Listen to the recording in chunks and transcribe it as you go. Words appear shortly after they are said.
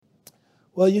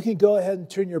Well, you can go ahead and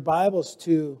turn your Bibles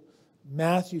to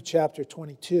Matthew chapter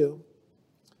 22.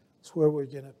 It's where we're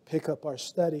going to pick up our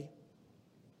study.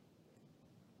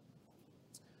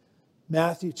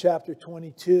 Matthew chapter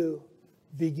 22,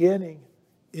 beginning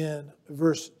in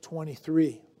verse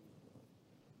 23.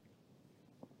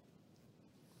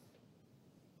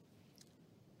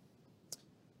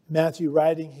 Matthew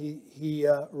writing, he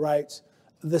writes,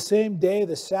 "The same day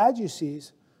the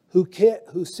Sadducees,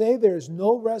 who say there is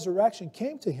no resurrection,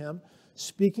 came to him,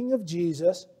 speaking of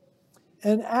Jesus,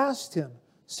 and asked him,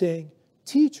 saying,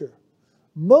 'Teacher,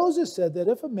 Moses said that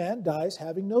if a man dies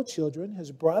having no children,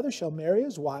 his brother shall marry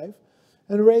his wife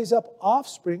and raise up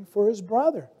offspring for his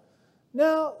brother.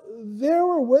 Now there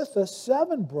were with us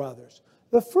 7 brothers.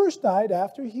 The first died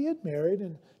after he had married,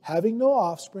 and having no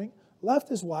offspring, left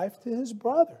his wife to his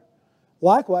brother.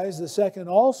 Likewise the second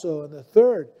also, and the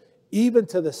third, even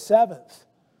to the 7th.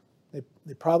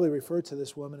 They probably refer to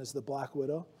this woman as the black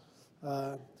widow.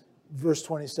 Verse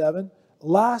 27,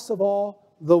 last of all,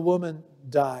 the woman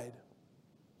died.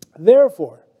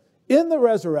 Therefore, in the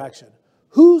resurrection,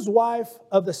 whose wife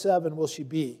of the 7 will she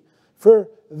be? For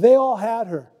they all had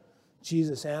her.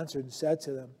 Jesus answered and said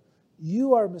to them,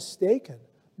 you are mistaken,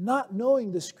 not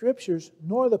knowing the Scriptures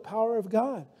nor the power of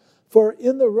God. For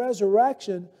in the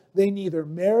resurrection, they neither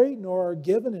marry nor are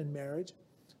given in marriage,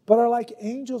 but are like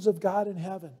angels of God in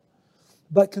heaven.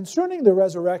 But concerning the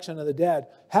resurrection of the dead,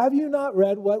 have you not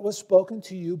read what was spoken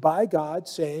to you by God,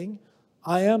 saying,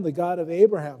 I am the God of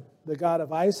Abraham, the God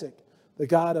of Isaac, the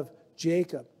God of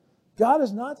Jacob. God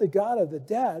is not the God of the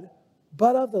dead,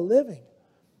 but of the living.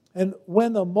 And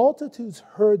when the multitudes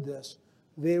heard this,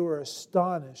 they were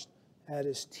astonished at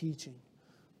his teaching."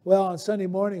 Well, on Sunday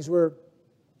mornings,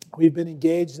 we've been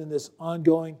engaged in this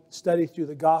ongoing study through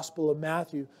the Gospel of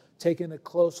Matthew, taking a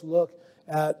close look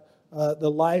at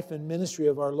the life and ministry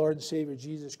of our Lord and Savior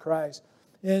Jesus Christ.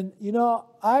 And,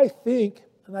 I think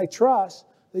and I trust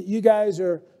that you guys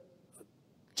are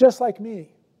just like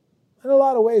me, in a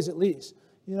lot of ways at least,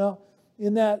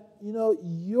 in that,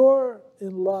 you're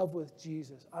in love with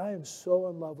Jesus. I am so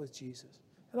in love with Jesus.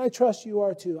 And I trust you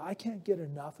are too. I can't get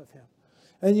enough of him.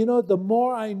 And the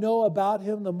more I know about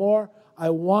him, the more I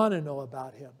want to know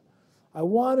about him. I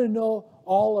want to know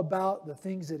all about the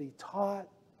things that he taught.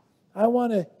 I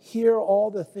want to hear all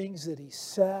the things that he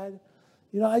said.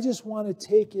 I just want to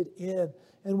take it in.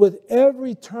 And with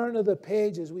every turn of the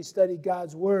page as we study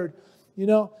God's Word,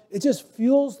 it just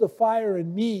fuels the fire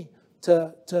in me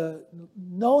to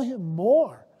know him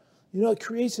more. It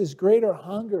creates this greater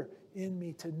hunger in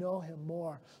me to know him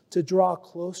more, to draw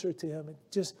closer to him. It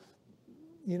just,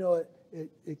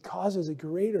 it causes a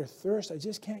greater thirst. I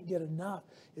just can't get enough.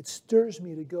 It stirs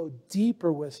me to go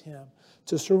deeper with him,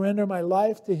 to surrender my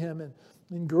life to him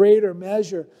in greater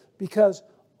measure, because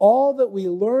all that we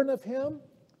learn of him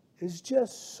is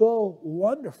just so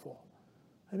wonderful.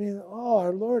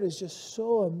 Our Lord is just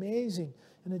so amazing.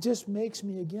 And it just makes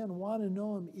me, again, want to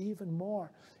know him even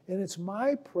more. And it's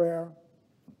my prayer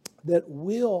that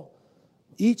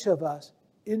each of us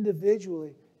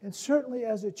individually, and certainly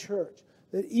as a church,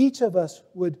 that each of us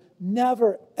would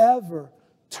never, ever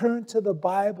turn to the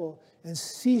Bible and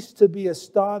cease to be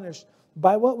astonished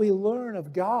by what we learn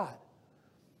of God.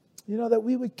 That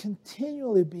we would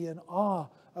continually be in awe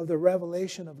of the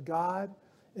revelation of God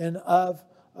and of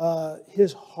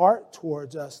his heart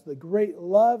towards us, the great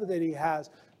love that he has,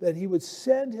 that he would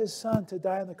send his Son to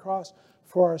die on the cross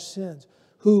for our sins,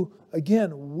 who,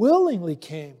 again, willingly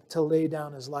came to lay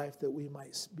down his life that we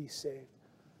might be saved.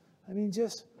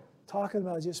 Just talking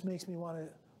about it just makes me want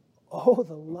to,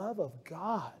 the love of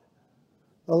God.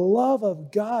 The love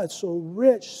of God, so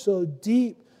rich, so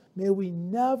deep. May we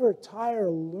never tire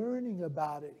learning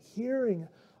about it, hearing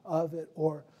of it,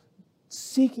 or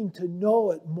seeking to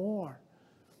know it more.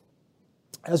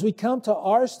 As we come to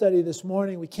our study this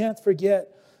morning, we can't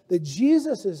forget that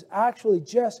Jesus is actually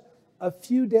just a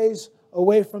few days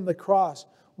away from the cross.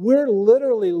 We're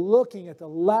literally looking at the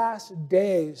last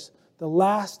days, the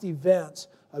last events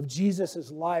of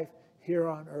Jesus' life here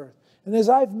on earth. And as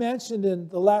I've mentioned in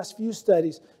the last few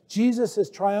studies, Jesus'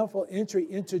 triumphal entry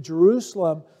into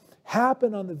Jerusalem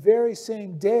happened on the very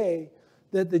same day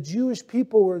that the Jewish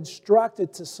people were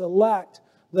instructed to select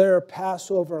their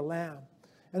Passover lamb.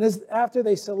 And after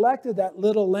they selected that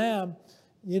little lamb,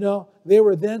 they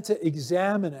were then to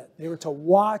examine it. They were to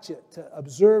watch it, to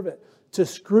observe it, to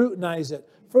scrutinize it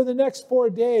for the next 4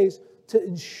 days to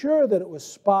ensure that it was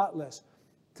spotless,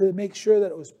 to make sure that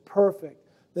it was perfect,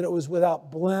 that it was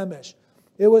without blemish.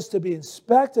 It was to be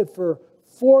inspected for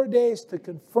 4 days to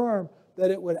confirm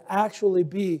that it would actually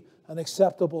be an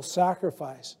acceptable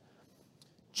sacrifice.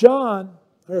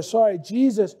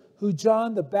 Jesus, who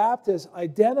John the Baptist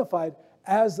identified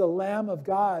as the Lamb of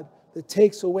God that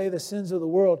takes away the sins of the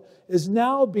world, is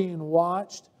now being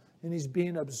watched, and he's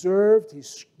being observed,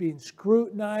 he's being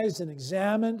scrutinized and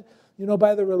examined,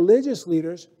 by the religious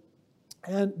leaders.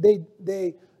 And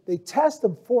they test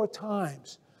him 4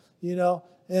 times,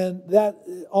 and that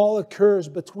all occurs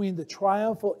between the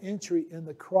triumphal entry and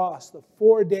the cross, the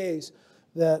 4 days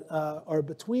that are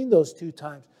between those 2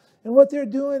 times. And what they're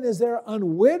doing is they're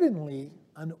unwittingly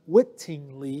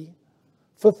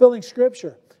fulfilling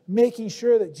Scripture, making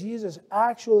sure that Jesus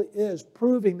actually is,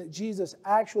 proving that Jesus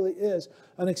actually is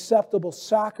an acceptable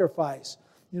sacrifice,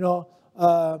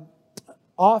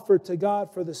 offered to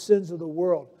God for the sins of the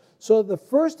world. So the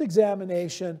first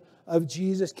examination of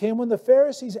Jesus came when the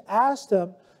Pharisees asked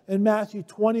him in Matthew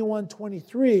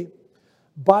 21:23,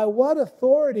 "By what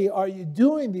authority are you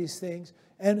doing these things,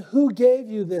 and who gave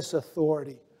you this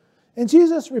authority?" And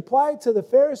Jesus replied to the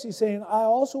Pharisees, saying, "I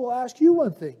also will ask you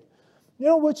one thing,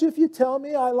 which if you tell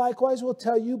me, I likewise will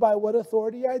tell you by what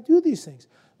authority I do these things.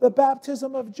 The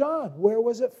baptism of John, where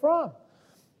was it from?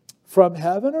 From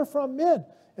heaven or from men?"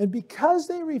 And because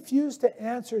they refused to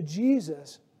answer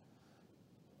Jesus,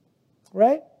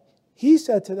 right? He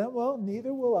said to them, "Well,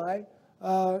 neither will I,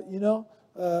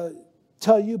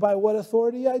 tell you by what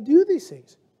authority I do these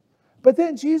things." But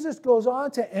then Jesus goes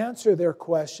on to answer their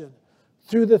question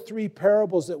through the 3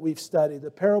 parables that we've studied: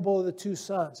 the parable of the 2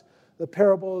 sons, the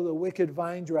parable of the wicked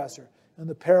vine dresser, and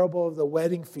the parable of the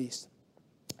wedding feast.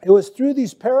 It was through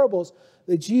these parables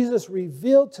that Jesus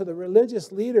revealed to the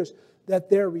religious leaders that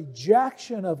their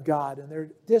rejection of God and their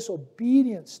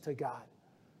disobedience to God,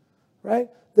 right?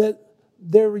 That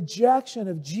their rejection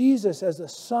of Jesus as the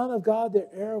Son of God,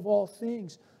 the heir of all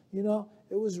things,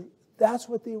 that's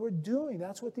what they were doing.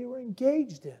 That's what they were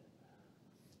engaged in.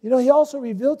 He also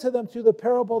revealed to them through the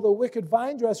parable of the wicked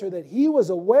vine dresser that he was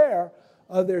aware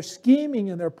of their scheming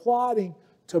and their plotting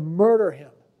to murder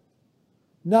him.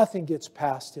 Nothing gets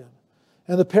past him.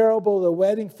 And the parable of the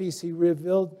wedding feast, he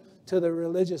revealed to the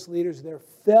religious leaders their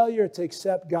failure to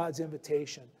accept God's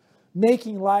invitation,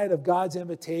 making light of God's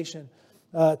invitation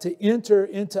to enter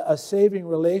into a saving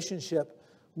relationship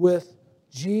with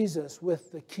Jesus,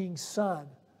 with the King's Son.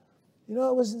 It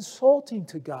was insulting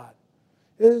to God.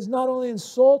 It is not only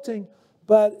insulting,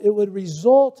 but it would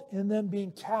result in them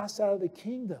being cast out of the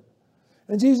kingdom.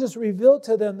 And Jesus revealed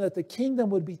to them that the kingdom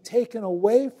would be taken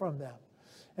away from them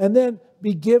and then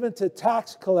be given to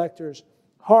tax collectors,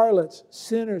 harlots,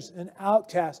 sinners, and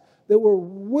outcasts that were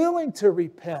willing to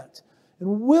repent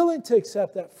and willing to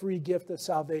accept that free gift of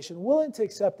salvation, willing to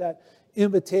accept that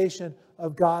invitation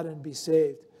of God and be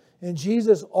saved. And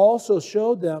Jesus also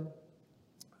showed them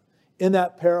in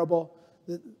that parable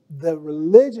that the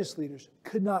religious leaders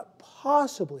could not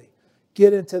possibly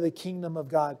get into the kingdom of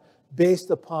God based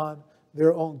upon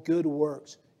their own good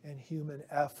works and human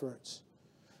efforts.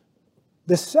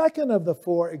 The second of the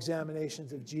 4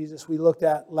 examinations of Jesus we looked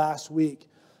at last week,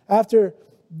 after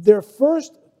their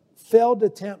first failed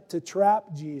attempt to trap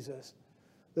Jesus,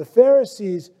 the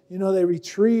Pharisees, they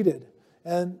retreated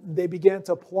and they began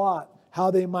to plot how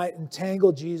they might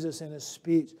entangle Jesus in his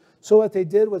speech. So what they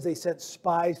did was they sent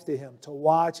spies to him to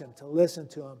watch him, to listen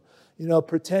to him,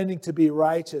 pretending to be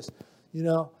righteous,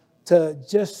 to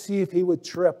just see if he would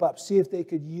trip up, see if they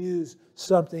could use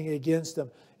something against him.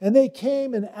 And they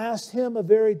came and asked him a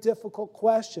very difficult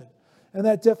question. And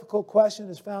that difficult question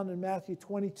is found in Matthew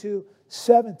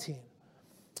 22:17.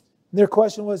 And their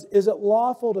question was, is it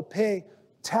lawful to pay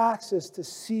taxes to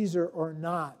Caesar or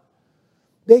not?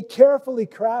 They carefully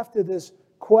crafted this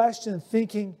question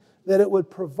thinking that it would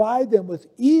provide them with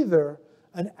either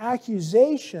an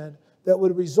accusation that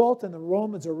would result in the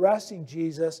Romans arresting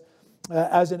Jesus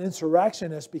as an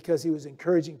insurrectionist because he was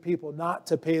encouraging people not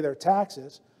to pay their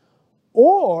taxes,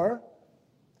 or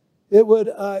it would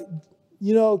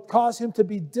cause him to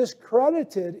be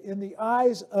discredited in the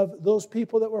eyes of those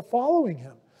people that were following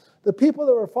him. The people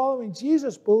that were following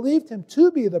Jesus believed him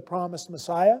to be the promised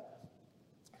Messiah,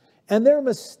 and their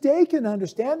mistaken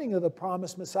understanding of the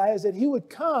promised Messiah is that he would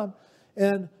come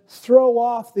and throw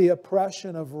off the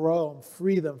oppression of Rome,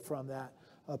 free them from that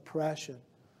oppression.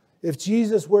 If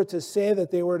Jesus were to say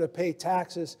that they were to pay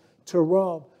taxes to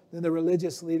Rome, then the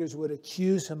religious leaders would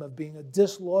accuse him of being a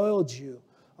disloyal Jew,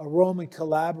 a Roman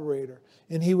collaborator,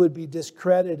 and he would be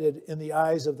discredited in the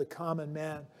eyes of the common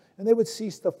man, and they would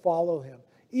cease to follow him.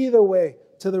 Either way,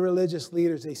 to the religious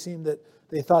leaders,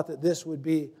 they thought that this would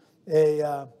be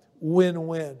a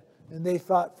win-win, and they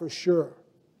thought for sure,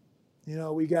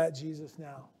 we got Jesus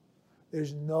now.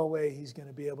 There's no way he's going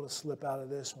to be able to slip out of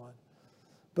this one.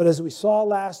 But as we saw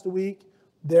last week,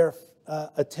 their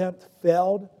attempt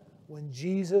failed when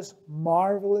Jesus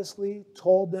marvelously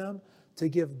told them to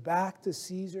give back to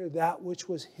Caesar that which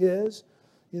was his,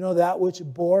 that which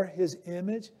bore his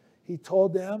image. He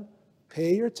told them,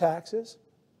 pay your taxes.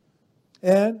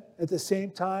 And at the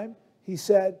same time, he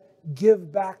said,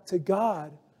 give back to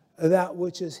God that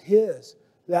which is his,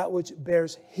 that which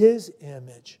bears his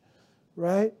image,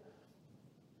 right?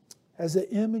 As the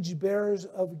image bearers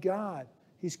of God,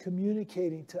 he's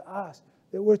communicating to us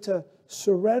that we're to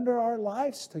surrender our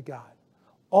lives to God.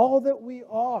 All that we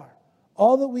are,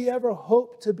 all that we ever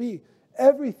hope to be,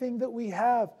 everything that we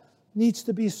have needs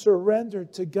to be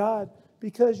surrendered to God,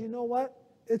 because you know what?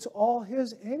 It's all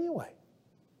his anyway.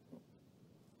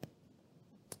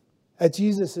 At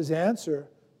Jesus' answer,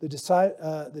 the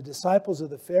disciples of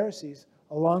the Pharisees,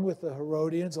 along with the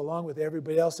Herodians, along with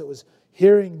everybody else that was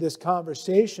hearing this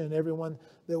conversation, everyone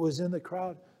that was in the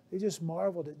crowd, they just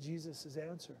marveled at Jesus'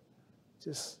 answer.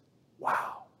 Just,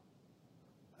 wow.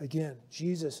 Again,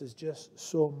 Jesus is just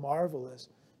so marvelous.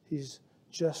 He's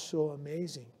just so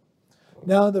amazing.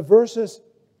 Now, the verses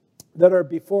that are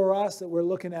before us that we're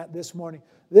looking at this morning,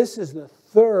 this is the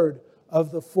third of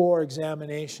the 4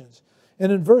 examinations.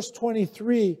 And in verse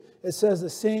 23, it says, the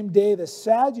same day the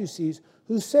Sadducees,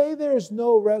 who say there is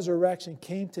no resurrection,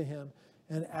 came to him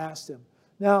and asked him.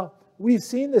 Now, we've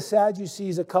seen the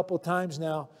Sadducees a couple times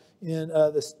now in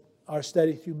our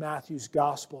study through Matthew's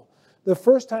gospel. The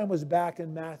first time was back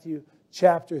in Matthew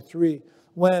chapter 3,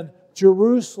 when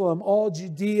Jerusalem, all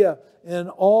Judea, and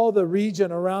all the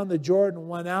region around the Jordan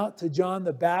went out to John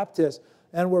the Baptist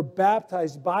and were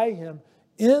baptized by him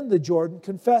in the Jordan,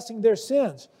 confessing their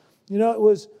sins. It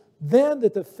was then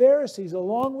that the Pharisees,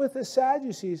 along with the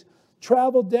Sadducees,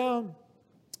 traveled down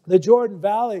the Jordan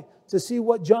Valley to see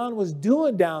what John was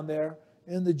doing down there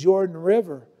in the Jordan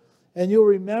River. And you'll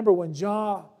remember when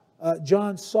John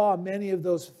saw many of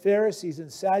those Pharisees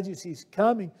and Sadducees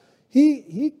coming,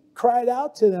 he cried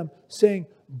out to them, saying,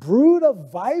 brood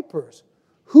of vipers,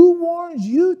 who warned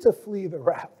you to flee the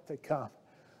wrath to come?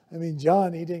 I mean,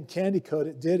 John, he didn't candy coat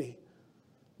it, did he?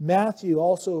 Matthew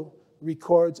also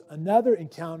records another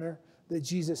encounter that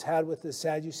Jesus had with the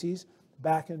Sadducees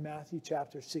back in Matthew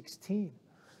chapter 16.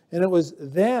 And it was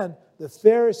then the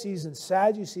Pharisees and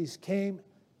Sadducees came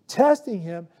testing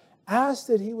him, asked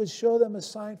that he would show them a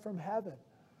sign from heaven.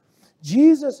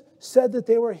 Jesus said that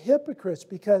they were hypocrites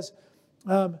because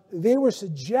they were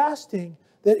suggesting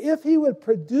that if he would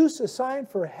produce a sign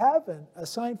from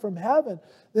heaven,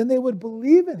 then they would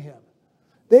believe in him.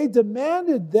 They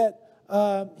demanded that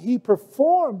he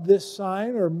performed this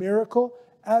sign or miracle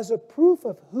as a proof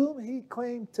of whom he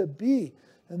claimed to be,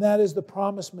 and that is the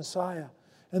promised Messiah.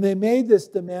 And they made this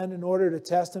demand in order to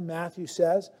test him, Matthew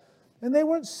says, and they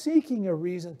weren't seeking a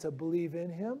reason to believe in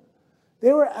him.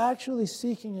 They were actually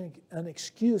seeking an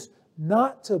excuse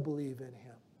not to believe in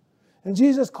him. And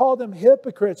Jesus called them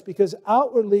hypocrites because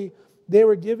outwardly they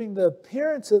were giving the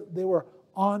appearance that they were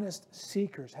honest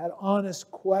seekers, had honest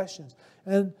questions.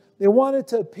 And they wanted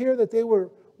to appear that they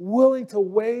were willing to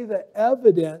weigh the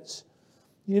evidence,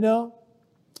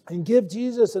 and give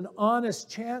Jesus an honest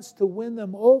chance to win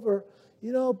them over,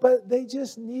 but they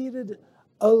just needed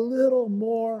a little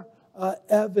more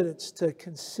evidence to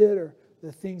consider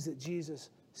the things that Jesus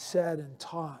said and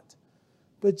taught.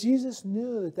 But Jesus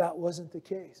knew that that wasn't the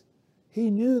case. He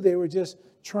knew they were just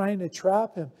trying to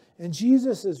trap him. And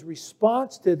Jesus'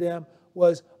 response to them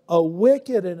was, a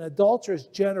wicked and adulterous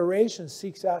generation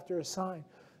seeks after a sign.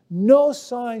 No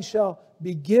sign shall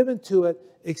be given to it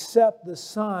except the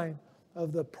sign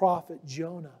of the prophet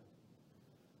Jonah.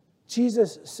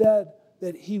 Jesus said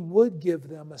that he would give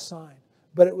them a sign,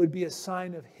 but it would be a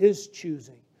sign of his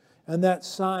choosing. And that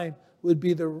sign would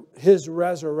be his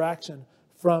resurrection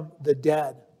from the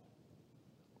dead.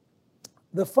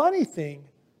 The funny thing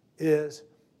is,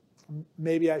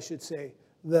 maybe I should say,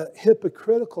 the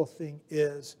hypocritical thing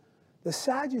is, the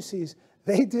Sadducees,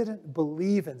 they didn't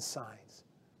believe in signs.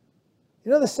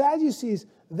 The Sadducees,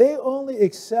 they only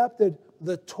accepted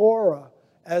the Torah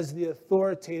as the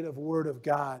authoritative word of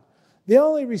God. They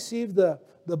only received the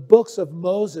books of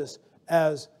Moses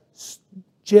as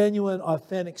genuine,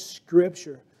 authentic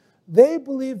scripture. They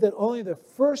believed that only the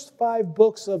first 5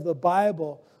 books of the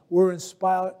Bible were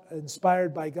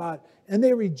inspired by God, and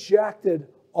they rejected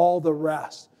all the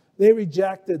rest. They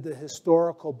rejected the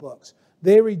historical books.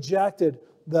 They rejected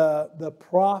the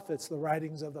prophets, the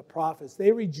writings of the prophets.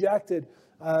 They rejected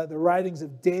the writings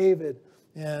of David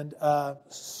and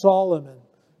Solomon,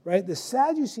 right? The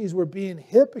Sadducees were being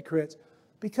hypocrites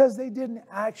because they didn't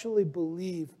actually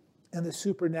believe in the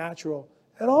supernatural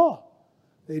at all.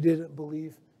 They didn't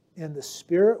believe in the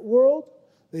spirit world.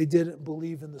 They didn't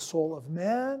believe in the soul of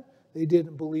man. They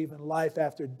didn't believe in life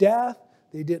after death.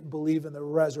 They didn't believe in the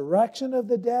resurrection of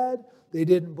the dead. They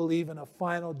didn't believe in a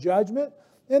final judgment.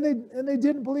 And they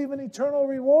didn't believe in eternal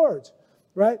rewards,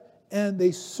 right? And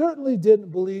they certainly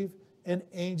didn't believe in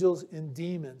angels and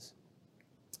demons.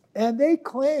 And they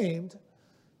claimed,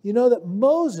 that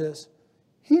Moses,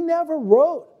 he never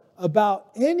wrote about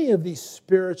any of these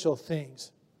spiritual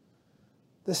things.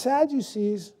 The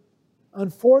Sadducees,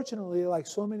 unfortunately, like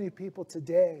so many people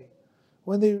today,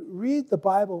 when they read the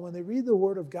Bible, when they read the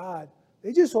Word of God,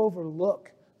 they just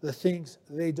overlook the things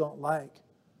they don't like.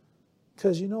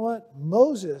 Because you know what?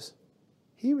 Moses,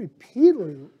 he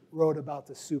repeatedly wrote about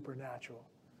the supernatural.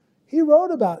 He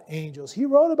wrote about angels. He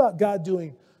wrote about God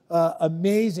doing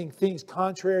amazing things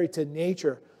contrary to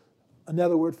nature.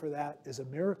 Another word for that is a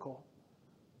miracle,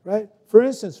 right? For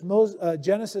instance,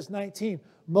 Genesis 19,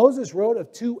 Moses wrote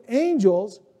of two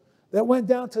angels that went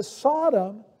down to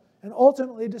Sodom and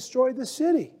ultimately destroyed the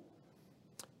city.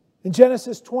 In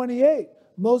Genesis 28,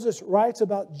 Moses writes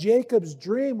about Jacob's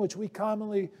dream, which we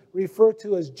commonly refer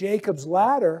to as Jacob's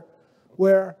ladder,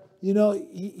 where,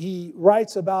 he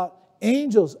writes about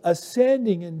angels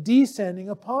ascending and descending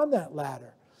upon that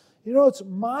ladder. It's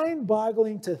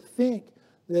mind-boggling to think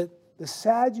that the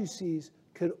Sadducees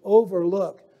could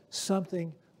overlook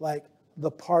something like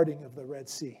the parting of the Red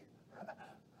Sea,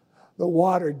 the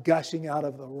water gushing out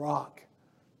of the rock,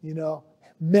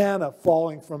 manna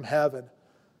falling from heaven.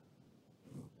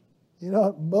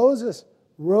 Moses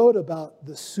wrote about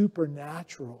the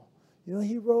supernatural.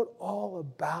 He wrote all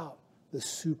about the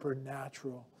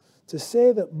supernatural. To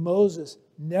say that Moses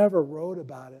never wrote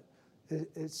about it,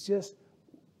 it's just,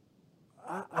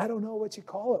 I don't know what you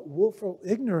call it, willful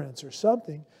ignorance or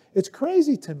something. It's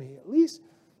crazy to me. At least,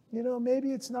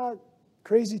 maybe it's not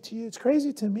crazy to you. It's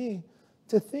crazy to me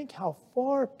to think how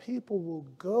far people will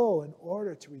go in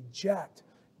order to reject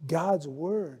God's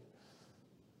word.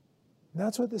 And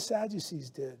that's what the Sadducees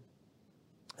did.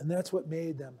 And that's what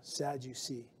made them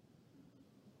Sadducee.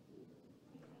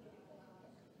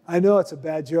 I know it's a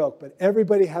bad joke, but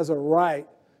everybody has a right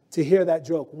to hear that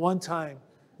joke one time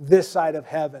this side of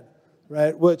heaven,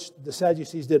 right? Which the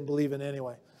Sadducees didn't believe in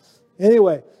anyway.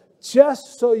 Anyway,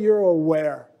 just so you're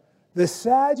aware, the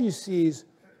Sadducees,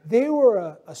 they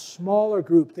were a smaller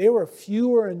group. They were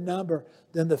fewer in number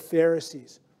than the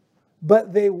Pharisees.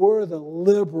 But they were the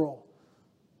liberal,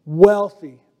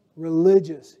 wealthy,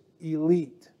 religious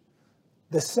elite.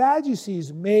 The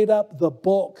Sadducees made up the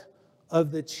bulk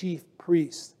of the chief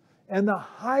priests. And the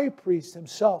high priest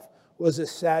himself was a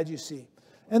Sadducee.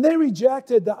 And they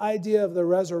rejected the idea of the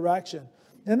resurrection.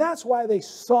 And that's why they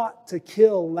sought to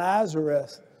kill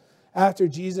Lazarus after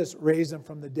Jesus raised him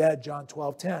from the dead, John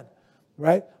 12:10.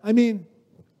 Right? I mean,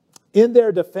 in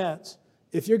their defense,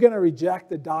 if you're going to reject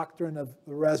the doctrine of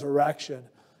the resurrection,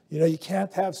 you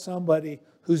can't have somebody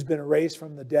who's been raised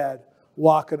from the dead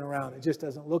walking around. It just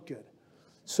doesn't look good.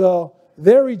 So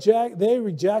they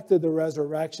rejected the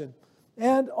resurrection.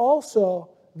 And also,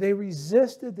 they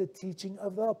resisted the teaching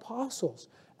of the apostles.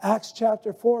 Acts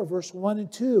chapter 4, verse 1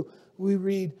 and 2, we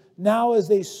read, "Now as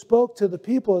they spoke to the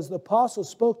people," as the apostles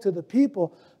spoke to the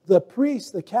people, "the priests,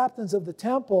 the captains of the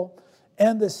temple,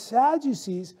 and the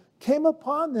Sadducees came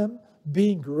upon them,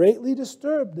 being greatly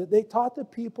disturbed, that they taught the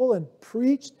people and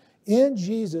preached in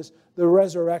Jesus the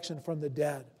resurrection from the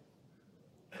dead."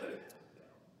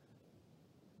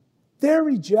 The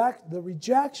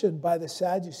rejection by the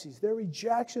Sadducees, their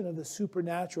rejection of the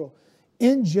supernatural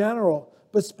in general,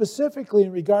 but specifically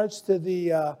in regards to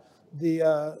the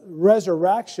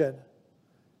resurrection,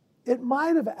 it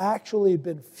might have actually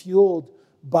been fueled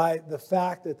by the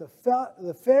fact that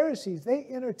the Pharisees, they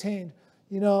entertained,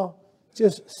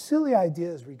 just silly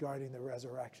ideas regarding the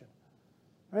resurrection.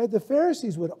 Right? The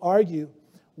Pharisees would argue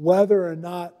whether or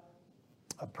not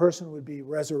a person would be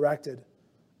resurrected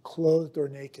clothed or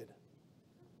naked.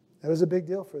 That was a big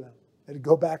deal for them. They'd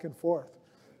go back and forth,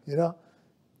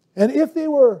 And if they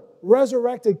were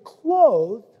resurrected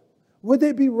clothed, would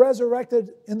they be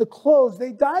resurrected in the clothes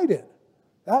they died in?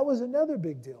 That was another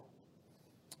big deal,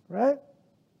 right?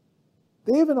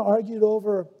 They even argued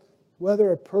over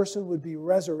whether a person would be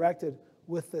resurrected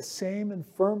with the same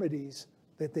infirmities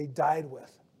that they died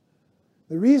with.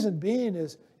 The reason being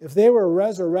is if they were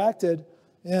resurrected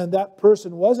and that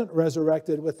person wasn't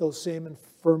resurrected with those same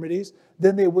infirmities,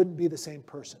 then they wouldn't be the same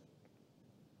person.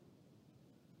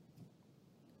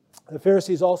 The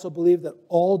Pharisees also believed that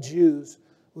all Jews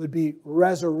would be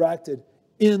resurrected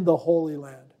in the Holy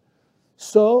Land.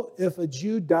 So if a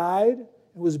Jew died and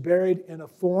was buried in a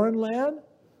foreign land,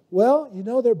 well,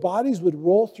 their bodies would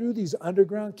roll through these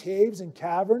underground caves and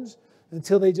caverns,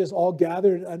 until they just all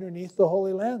gathered underneath the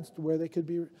Holy Land where they could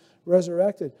be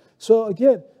resurrected. So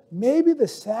again, maybe the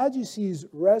Sadducees'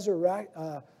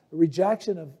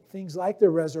 rejection of things like the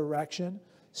resurrection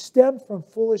stemmed from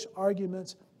foolish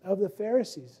arguments of the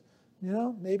Pharisees.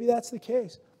 Maybe that's the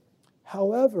case.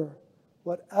 However,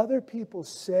 what other people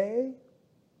say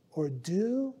or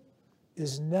do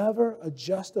is never a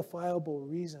justifiable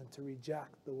reason to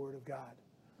reject the Word of God.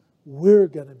 We're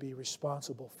going to be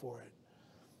responsible for it.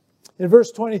 In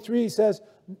verse 23, he says,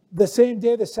 the same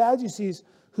day the Sadducees,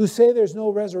 who say there's no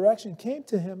resurrection, came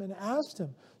to him and asked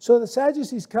him. So the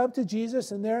Sadducees come to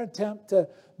Jesus in their attempt to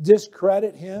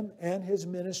discredit him and his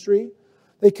ministry.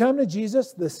 They come to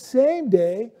Jesus the same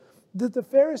day that the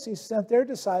Pharisees sent their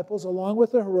disciples along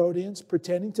with the Herodians,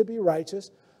 pretending to be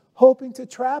righteous, hoping to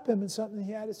trap him in something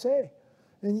he had to say.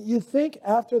 And you think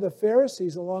after the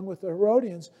Pharisees, along with the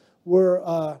Herodians,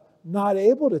 were not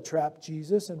able to trap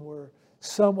Jesus and were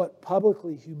somewhat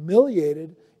publicly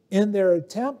humiliated in their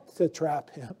attempt to trap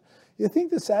him, you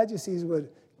think the Sadducees would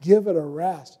give it a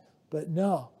rest. But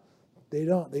no, they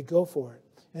don't. They go for it.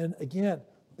 And again,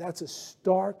 that's a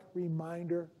stark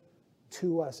reminder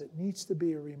to us. It needs to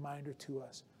be a reminder to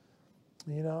us,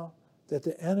 that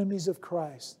the enemies of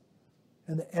Christ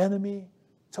and the enemy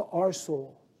to our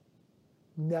soul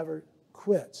never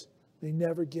quits. They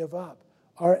never give up.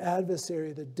 Our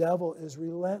adversary, the devil, is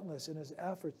relentless in his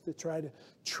efforts to try to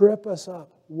trip us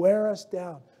up, wear us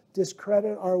down,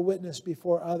 discredit our witness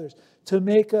before others, to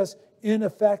make us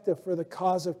ineffective for the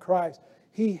cause of Christ.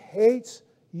 He hates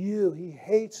you. He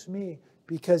hates me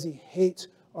because he hates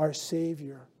our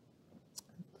Savior.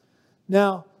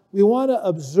 Now, we want to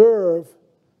observe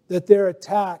that their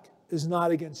attack is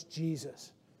not against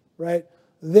Jesus, right?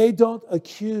 They don't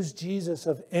accuse Jesus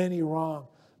of any wrong,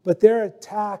 but their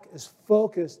attack is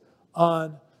focused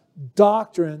on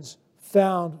doctrines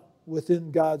found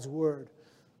within God's Word.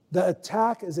 The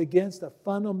attack is against the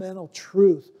fundamental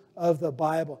truth of the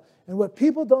Bible. And what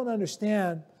people don't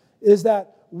understand is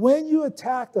that when you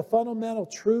attack the fundamental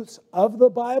truths of the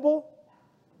Bible,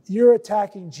 you're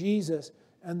attacking Jesus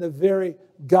and the very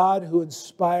God who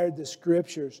inspired the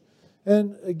Scriptures.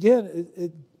 And again,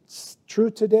 it's true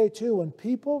today too. When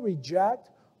people reject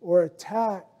or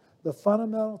attack the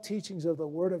fundamental teachings of the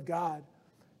Word of God,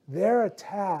 their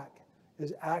attack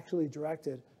is actually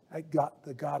directed at God,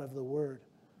 the God of the Word.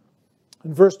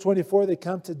 In verse 24, they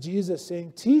come to Jesus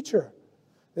saying, "Teacher."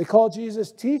 They call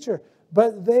Jesus teacher,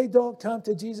 but they don't come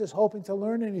to Jesus hoping to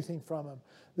learn anything from him.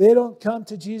 They don't come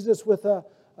to Jesus with a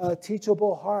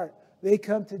teachable heart. They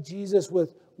come to Jesus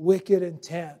with wicked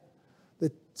intent.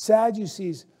 The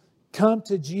Sadducees come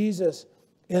to Jesus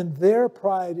in their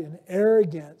pride and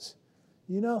arrogance,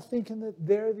 thinking that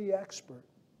they're the expert.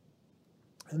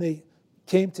 And they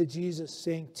came to Jesus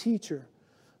saying, "Teacher."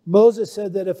 Moses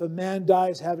said that if a man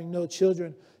dies having no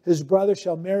children, his brother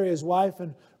shall marry his wife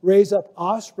and raise up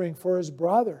offspring for his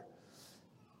brother.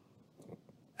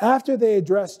 After they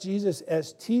address Jesus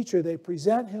as teacher, they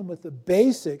present him with the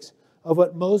basics of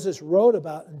what Moses wrote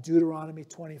about in Deuteronomy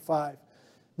 25.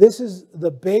 This is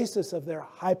the basis of their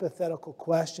hypothetical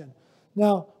question.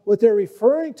 Now, what they're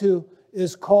referring to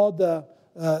is called the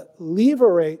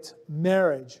Levirate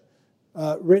marriage,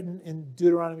 written in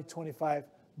Deuteronomy 25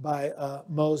 by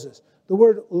Moses. The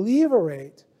word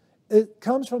Levirate, it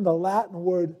comes from the Latin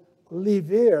word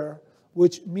levir,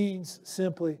 which means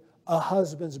simply a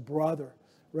husband's brother,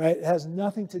 right? It has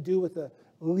nothing to do with the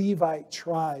Levite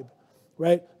tribe,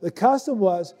 right? The custom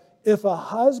was if a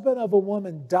husband of a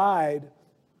woman died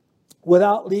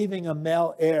without leaving a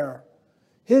male heir,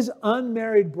 his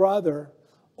unmarried brother,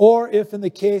 or if in the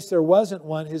case there wasn't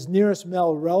one, his nearest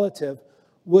male relative,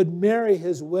 would marry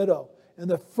his widow. And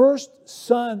the first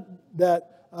son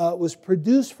that was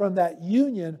produced from that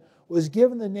union was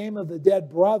given the name of the dead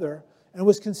brother and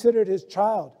was considered his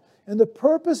child. And the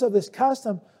purpose of this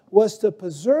custom was to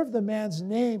preserve the man's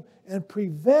name and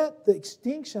prevent the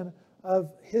extinction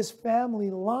of his family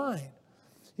line.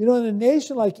 In a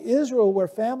nation like Israel, where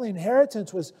family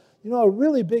inheritance was, a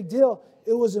really big deal,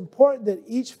 it was important that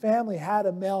each family had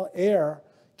a male heir,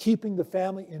 keeping the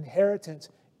family inheritance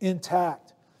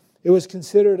intact. It was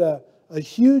considered a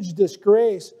huge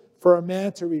disgrace for a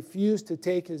man to refuse to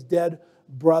take his dead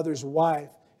brother's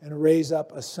wife and raise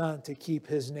up a son to keep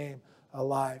his name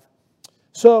alive.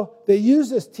 So they use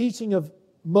this teaching of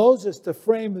Moses to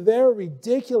frame their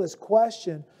ridiculous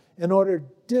question in order to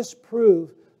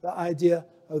disprove the idea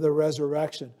of the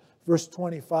resurrection. Verse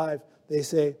 25, they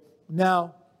say,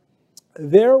 "Now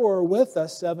there were with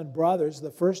us 7 brothers.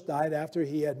 The first died after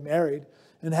he had married,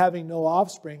 and having no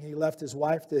offspring, he left his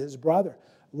wife to his brother.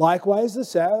 Likewise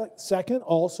the second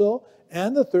also,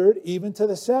 and the third, even to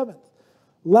the 7th.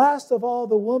 Last of all,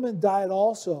 the woman died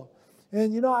also.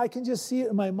 And, you know, I can just see it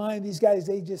in my mind. These guys,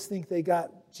 they just think they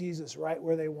got Jesus right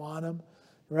where they want him,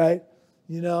 right?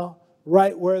 You know,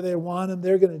 right where they want him.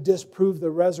 They're going to disprove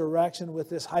the resurrection with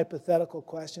this hypothetical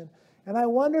question. And I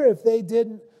wonder if they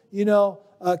didn't, you know,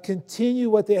 continue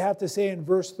what they have to say in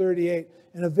verse 38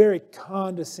 in a very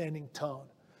condescending tone.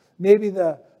 Maybe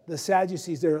the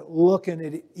Sadducees, they're looking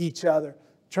at each other,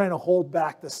 trying to hold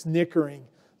back the snickering,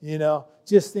 you know,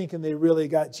 just thinking they really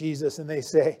got Jesus. And they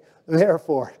say,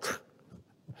 therefore,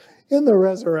 in the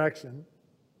resurrection,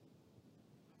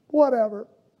 whatever,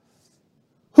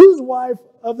 whose wife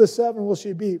of the seven will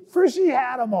she be? For she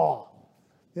had them all.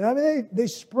 You know, I mean, they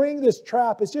spring this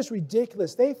trap. It's just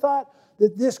ridiculous. They thought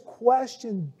that this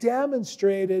question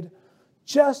demonstrated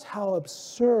just how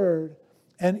absurd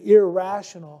and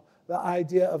irrational the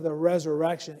idea of the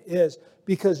resurrection is,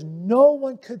 because no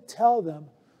one could tell them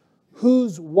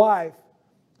whose wife,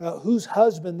 whose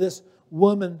husband this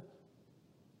woman,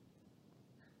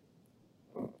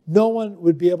 no one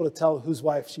would be able to tell whose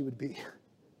wife she would be.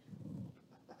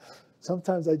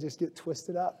 Sometimes I just get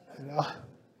twisted up, you know.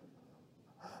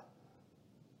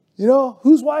 You know,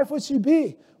 whose wife would she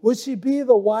be? Would she be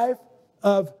the wife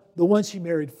of the one she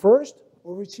married first,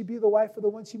 or would she be the wife of the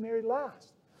one she married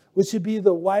last? Would she be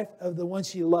the wife of the one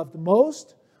she loved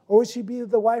most, or would she be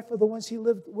the wife of the one she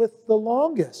lived with the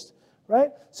longest, right?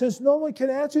 Since no one can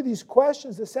answer these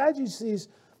questions, the Sadducees,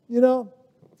 you know,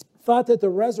 thought that the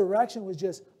resurrection was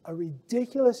just a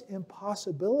ridiculous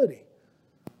impossibility.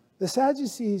 The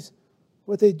Sadducees,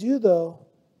 what they do, though,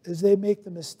 is they make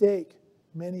the mistake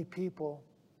many people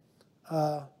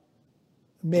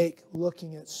make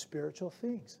looking at spiritual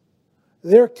things.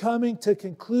 They're coming to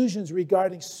conclusions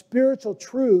regarding spiritual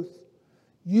truth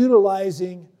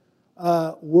utilizing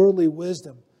worldly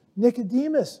wisdom.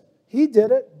 Nicodemus, he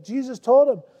did it. Jesus told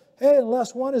him, hey,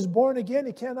 unless one is born again,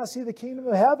 he cannot see the kingdom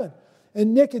of heaven.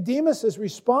 And Nicodemus'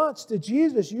 response to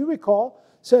Jesus, you recall,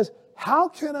 says, how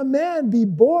can a man be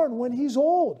born when he's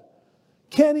old?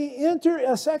 Can he enter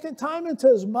a second time into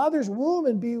his mother's womb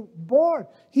and be born?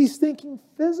 He's thinking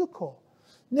physical.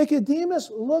 Nicodemus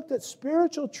looked at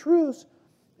spiritual truths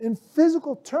in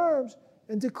physical terms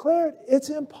and declared it's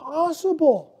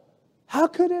impossible. How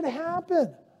could it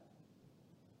happen?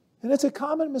 And it's a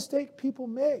common mistake people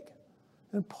make.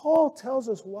 And Paul tells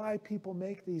us why people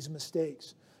make these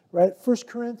mistakes. Right? 1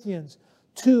 Corinthians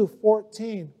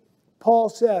 2:14, Paul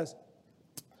says,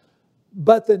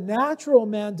 but the natural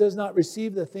man does not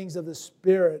receive the things of the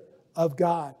Spirit of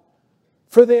God,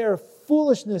 for they are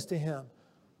foolishness to him,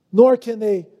 nor can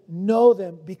they know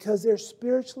them because they're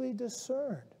spiritually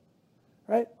discerned.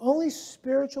 Right? Only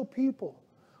spiritual people,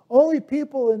 only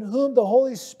people in whom the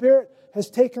Holy Spirit has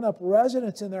taken up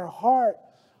residence in their heart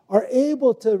are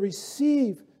able to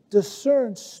receive,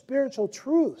 discern spiritual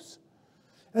truths.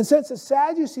 And since the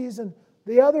Sadducees and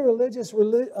the other religious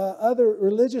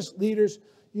leaders,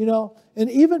 you know, and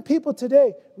even people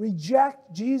today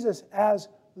reject Jesus as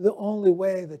the only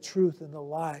way, the truth, and the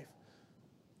life,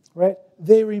 right?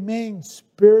 They remain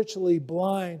spiritually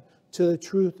blind to the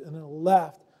truth and are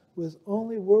left with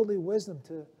only worldly wisdom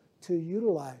to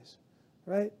utilize,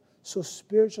 right? So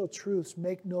spiritual truths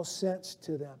make no sense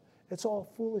to them. It's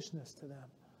all foolishness to them.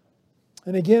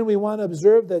 And again, we want to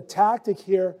observe the tactic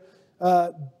here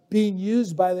being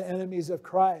used by the enemies of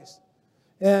Christ.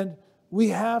 And we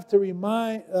have to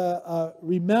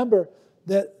remember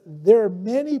that there are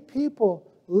many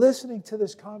people listening to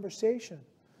this conversation.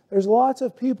 There's lots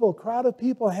of people, a crowd of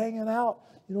people hanging out,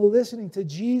 you know, listening to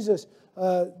Jesus'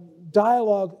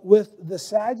 dialogue with the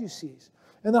Sadducees.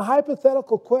 And the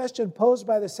hypothetical question posed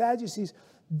by the Sadducees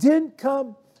didn't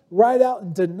come right out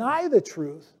and deny the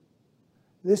truth.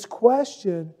 This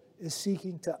question is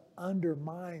seeking to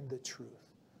undermine the truth.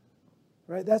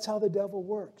 Right? That's how the devil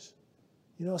works.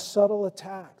 You know, subtle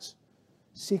attacks,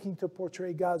 seeking to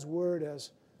portray God's word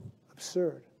as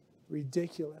absurd,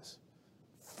 ridiculous,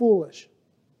 foolish,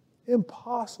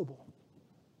 impossible.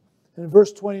 And in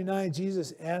verse 29,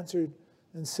 Jesus answered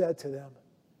and said to them,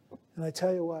 and I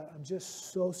tell you what, I'm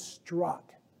just so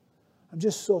struck. I'm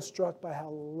just so struck by how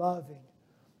loving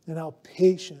and how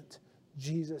patient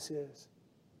Jesus is.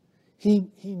 He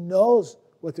knows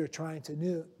what they're trying to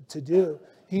do.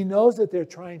 He knows that they're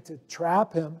trying to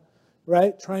trap him,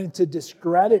 right? Trying to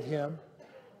discredit him,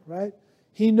 right?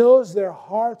 He knows their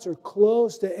hearts are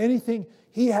closed to anything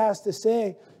he has to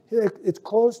say. It's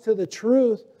close to the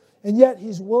truth, and yet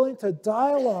he's willing to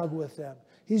dialogue with them.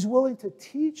 He's willing to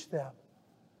teach them.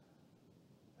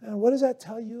 And what does that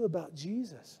tell you about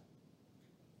Jesus?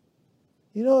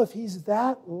 You know, if he's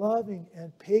that loving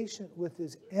and patient with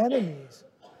his enemies,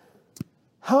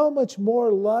 how much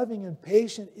more loving and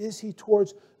patient is he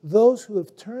towards those who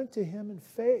have turned to him in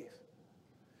faith?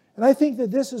 And I think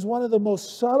that this is one of the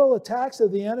most subtle attacks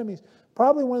of the enemies,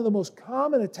 probably one of the most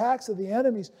common attacks of the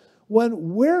enemies,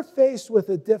 when we're faced with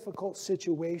a difficult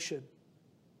situation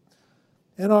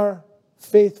and our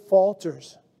faith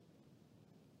falters.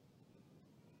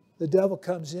 The devil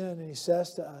comes in and he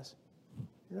says to us,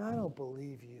 I don't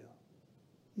believe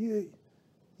you.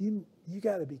 You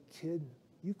got to be kidding.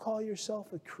 You call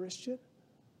yourself a Christian?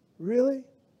 Really?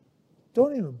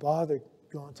 Don't even bother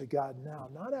going to God now,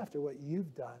 not after what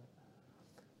you've done.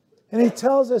 And he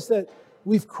tells us that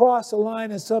we've crossed the line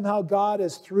and somehow God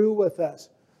is through with us,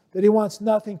 that he wants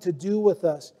nothing to do with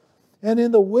us. And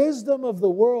in the wisdom of the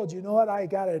world, you know what? I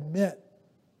got to admit,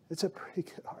 it's a pretty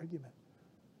good argument.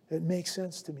 It makes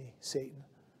sense to me, Satan.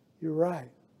 You're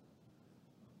right.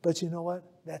 But you know what?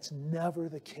 That's never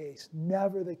the case.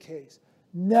 Never the case.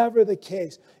 Never the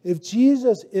case. If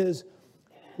Jesus is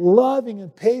loving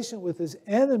and patient with his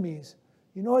enemies,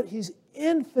 you know what? He's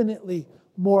infinitely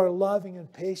more loving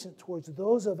and patient towards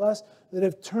those of us that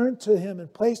have turned to him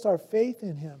and placed our faith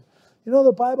in him. You know,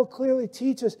 the Bible clearly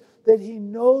teaches that he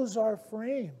knows our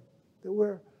frame, that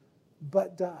we're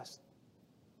but dust.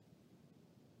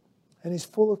 And he's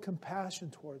full of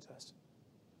compassion towards us.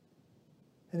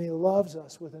 And he loves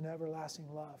us with an everlasting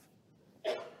love.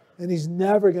 And he's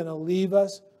never going to leave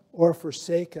us or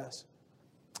forsake us.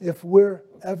 If we're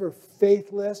ever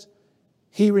faithless,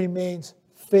 he remains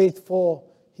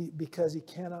faithful because he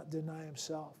cannot deny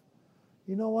himself.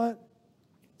 You know what?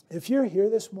 If you're here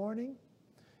this morning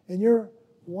and you're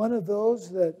one of those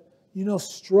that,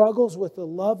 struggles with the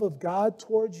love of God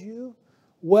towards you,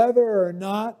 whether or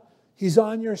not he's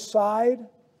on your side,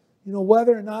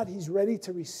 whether or not he's ready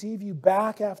to receive you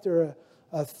back after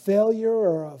a failure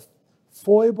or a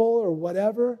foible or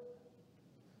whatever,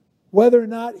 whether or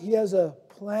not he has a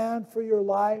plan for your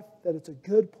life, that it's a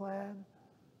good plan.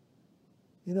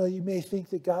 You may think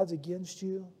that God's against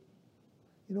you.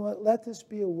 You know what? Let this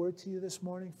be a word to you this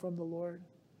morning from the Lord.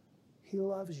 He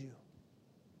loves you.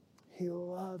 He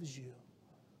loves you.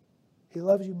 He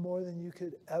loves you more than you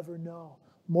could ever know,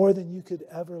 more than you could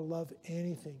ever love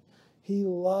anything. He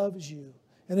loves you.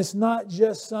 And it's not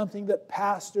just something that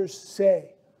pastors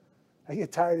say. I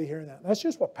get tired of hearing that. That's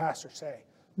just what pastors say.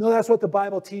 No, that's what the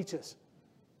Bible teaches.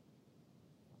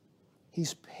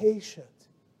 He's patient,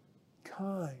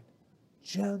 kind,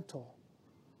 gentle,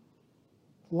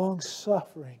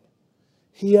 long-suffering.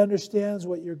 He understands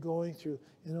what you're going through,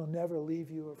 and he'll never leave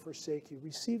you or forsake you.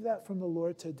 Receive that from the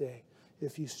Lord today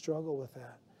if you struggle with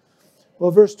that.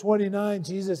 Well, verse 29,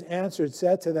 Jesus answered,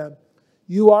 said to them,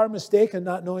 "You are mistaken,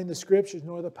 not knowing the Scriptures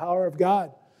nor the power of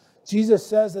God." Jesus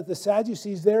says that the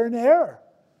Sadducees, they're in error.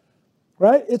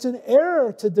 Right? It's an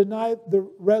error to deny the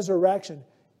resurrection.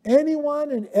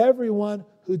 Anyone and everyone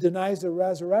who denies the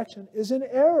resurrection is in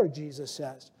error, Jesus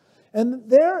says. And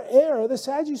their error, the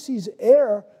Sadducees'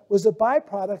 error, was a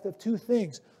byproduct of two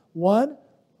things. One,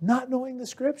 not knowing the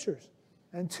Scriptures.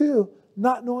 And two,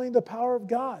 not knowing the power of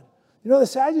God. The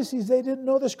Sadducees, they didn't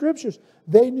know the Scriptures.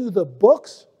 They knew the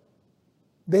books.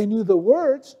 They knew the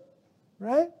words,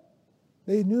 right?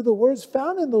 They knew the words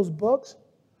found in those books,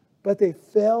 but they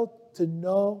failed to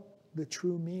know the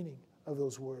true meaning of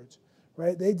those words,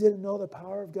 right? They didn't know the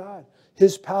power of God,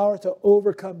 his power to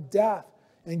overcome death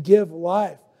and give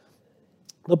life.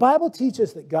 The Bible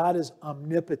teaches that God is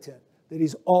omnipotent, that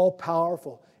he's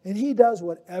all-powerful, and he does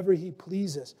whatever he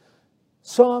pleases.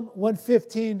 Psalm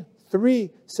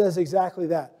 115:3 says exactly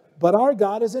that. But our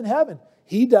God is in heaven.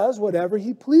 He does whatever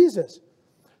he pleases.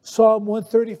 Psalm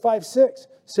 135:6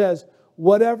 says,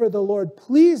 whatever the Lord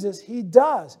pleases, he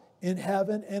does in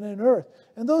heaven and in earth.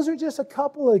 And those are just a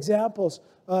couple of examples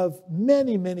of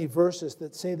many, many verses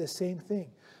that say the same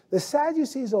thing. The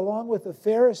Sadducees, along with the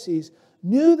Pharisees,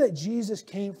 knew that Jesus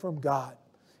came from God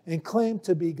and claimed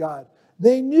to be God.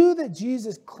 They knew that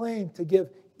Jesus claimed to give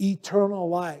eternal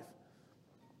life,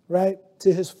 right,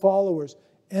 to his followers,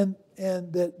 and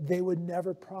that they would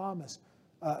never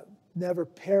never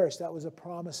perish. That was a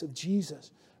promise of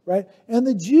Jesus, right? And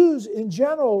the Jews in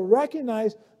general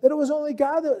recognized that it was only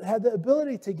God that had the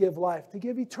ability to give life, to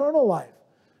give eternal life,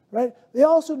 right? They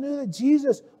also knew that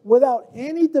Jesus, without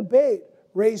any debate,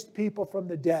 raised people from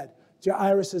the dead.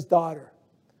 Jairus' daughter,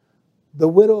 the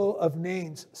widow of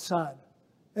Nain's son.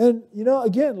 And,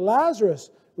 again,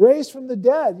 Lazarus raised from the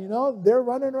dead. They're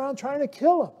running around trying to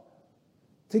kill him,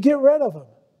 to get rid of him.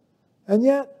 And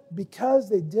yet, because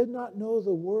they did not know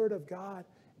the Word of God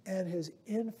and his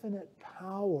infinite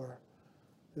power,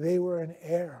 they were in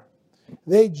error.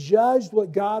 They judged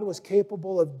what God was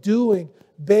capable of doing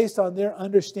based on their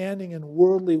understanding and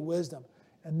worldly wisdom.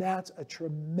 And that's a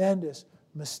tremendous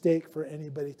mistake for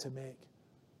anybody to make.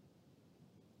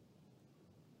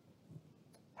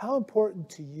 How important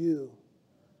to you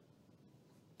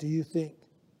do you think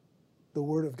the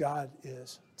Word of God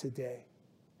is today?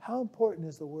 How important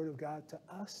is the Word of God to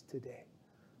us today?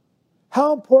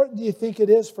 How important do you think it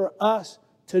is for us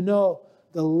to know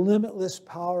the limitless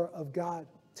power of God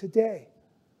today?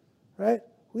 Right?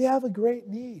 We have a great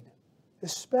need,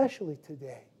 especially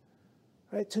today,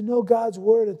 right? To know God's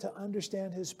Word and to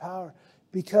understand His power.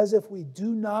 Because if we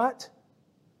do not,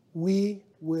 we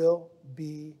will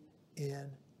be in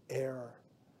error,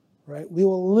 right? We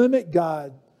will limit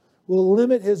God. We'll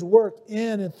limit His work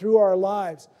in and through our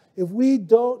lives. If we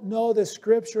don't know the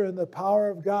Scripture and the power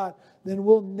of God, then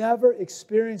we'll never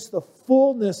experience the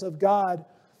fullness of God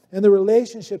and the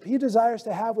relationship He desires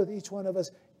to have with each one of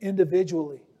us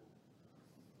individually.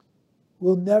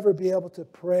 We'll never be able to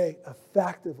pray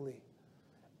effectively,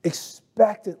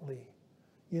 expectantly,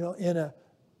 in an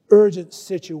urgent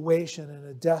situation, in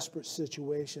a desperate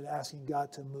situation, asking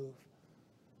God to move,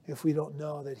 if we don't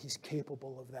know that He's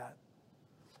capable of that.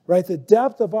 Right? The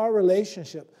depth of our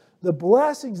relationship, the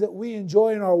blessings that we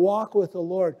enjoy in our walk with the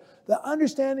Lord, the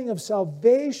understanding of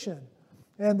salvation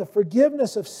and the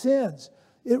forgiveness of sins,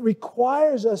 it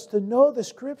requires us to know the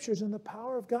Scriptures and the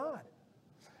power of God.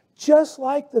 Just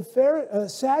like the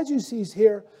Sadducees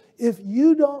here, if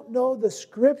you don't know the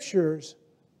Scriptures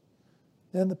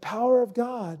and the power of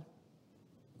God,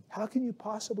 how can you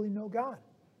possibly know God?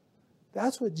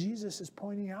 That's what Jesus is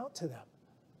pointing out to them.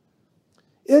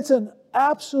 It's an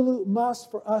absolute must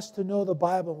for us to know the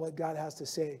Bible and what God has to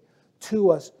say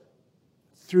to us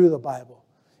through the Bible.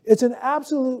 It's an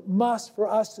absolute must for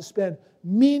us to spend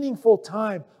meaningful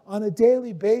time on a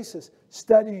daily basis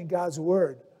studying God's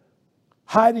Word,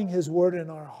 hiding His Word in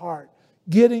our heart,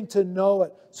 getting to know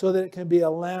it so that it can be a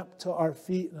lamp to our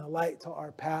feet and a light to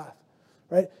our path.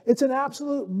 Right? It's an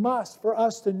absolute must for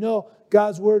us to know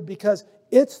God's Word because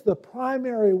it's the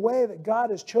primary way that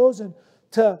God has chosen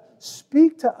to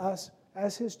speak to us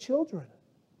as His children.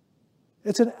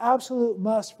 It's an absolute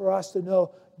must for us to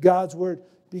know God's Word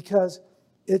because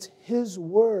it's His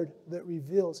Word that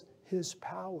reveals His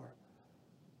power.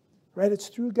 Right? It's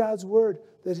through God's Word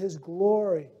that His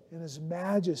glory and His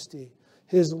majesty,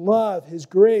 His love, His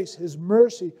grace, His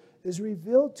mercy is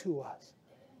revealed to us.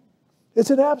 It's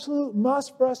an absolute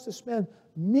must for us to spend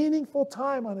meaningful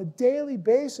time on a daily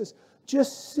basis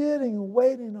just sitting and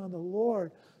waiting on the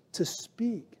Lord to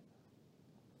speak.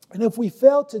 And if we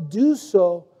fail to do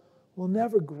so, we'll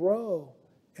never grow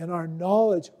in our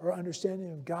knowledge or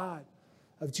understanding of God,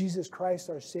 of Jesus Christ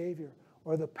our Savior,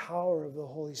 or the power of the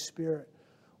Holy Spirit.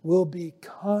 We'll be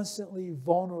constantly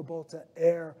vulnerable to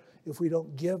error if we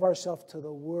don't give ourselves to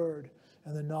the Word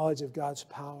and the knowledge of God's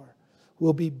power.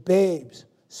 We'll be babes,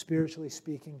 spiritually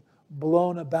speaking,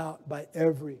 blown about by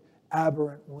every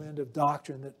aberrant wind of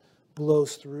doctrine that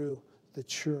blows through the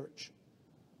church.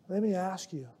 Let me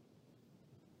ask you,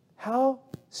 how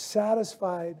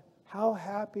satisfied, how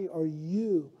happy are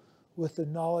you with the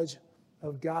knowledge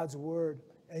of God's Word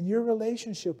and your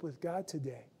relationship with God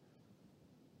today?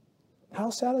 How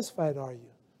satisfied are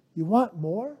you? You want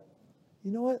more?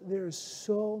 You know what? There is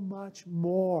so much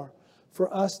more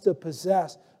for us to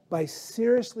possess by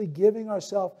seriously giving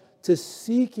ourselves to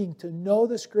seeking to know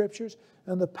the Scriptures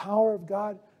and the power of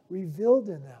God revealed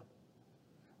in them.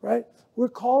 Right? We're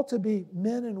called to be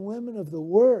men and women of the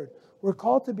Word. We're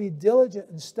called to be diligent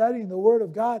in studying the Word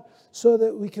of God so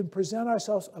that we can present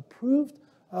ourselves approved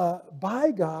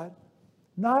by God,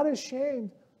 not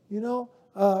ashamed,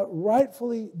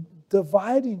 rightfully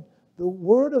dividing the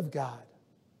Word of God.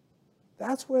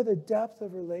 That's where the depth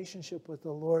of relationship with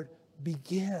the Lord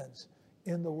begins,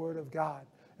 in the Word of God.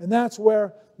 And that's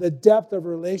where the depth of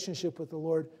relationship with the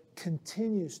Lord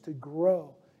continues to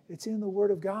grow. It's in the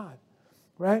Word of God,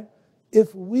 right?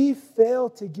 If we fail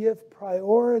to give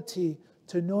priority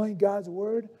to knowing God's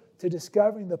Word, to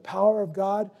discovering the power of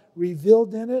God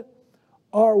revealed in it,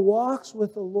 our walks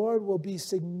with the Lord will be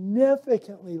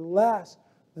significantly less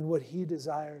than what He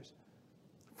desires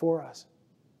for us.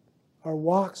 Our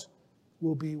walks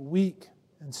will be weak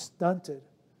and stunted,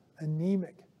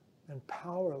 anemic and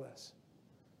powerless.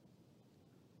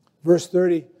 Verse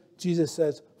 30, Jesus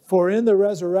says, "For in the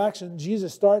resurrection,"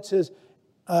 Jesus starts his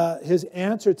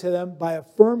answer to them by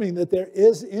affirming that there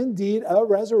is indeed a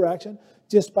resurrection,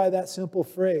 just by that simple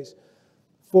phrase.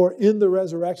 For in the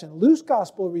resurrection. Luke's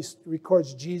gospel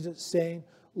records Jesus saying,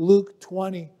 Luke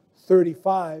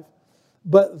 20:35,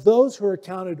 "But those who are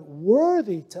counted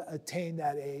worthy to attain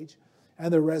that age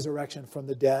and the resurrection from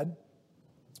the dead,"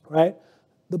 right?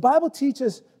 The Bible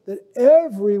teaches that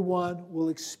everyone will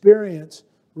experience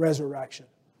resurrection,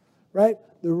 right?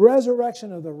 The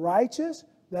resurrection of the righteous,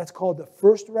 that's called the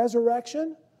first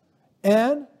resurrection,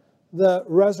 and the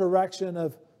resurrection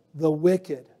of the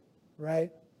wicked,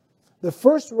 right? The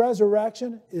first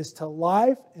resurrection is to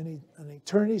life and an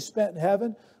eternity spent in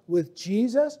heaven with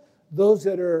Jesus, those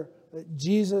that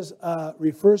Jesus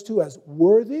refers to as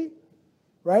worthy,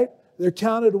 right? They're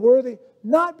counted worthy,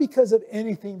 not because of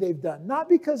anything they've done, not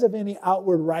because of any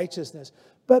outward righteousness,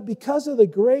 but because of the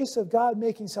grace of God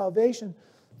making salvation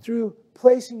through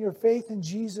placing your faith in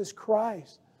Jesus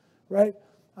Christ, right?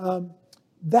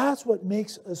 That's what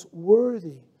makes us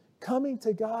worthy. Coming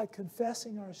to God,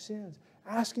 confessing our sins,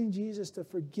 asking Jesus to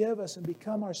forgive us and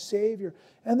become our Savior,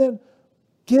 and then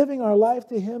giving our life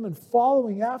to Him and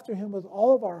following after Him with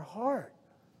all of our heart.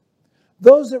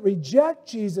 Those that reject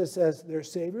Jesus as their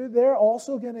Savior, they're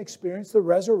also going to experience the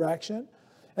resurrection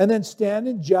and then stand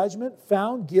in judgment,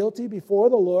 found guilty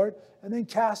before the Lord, and then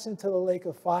cast into the lake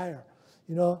of fire.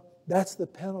 You know, that's the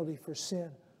penalty for sin.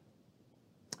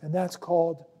 And that's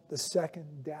called the second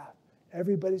death.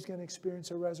 Everybody's going to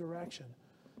experience a resurrection.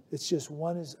 It's just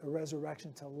one is a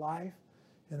resurrection to life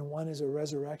and one is a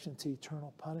resurrection to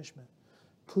eternal punishment.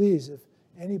 Please, if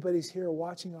anybody's here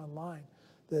watching online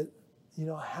that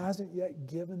hasn't yet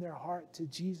given their heart to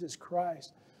Jesus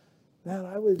Christ, man,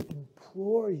 I would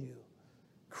implore you,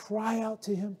 cry out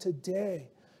to Him today.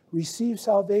 Receive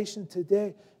salvation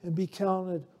today and be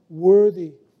counted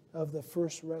worthy of the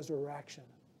first resurrection.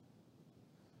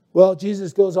 Well,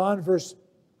 Jesus goes on, verse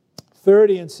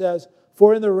 30, and says,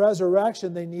 for in the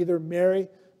resurrection they neither marry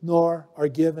nor are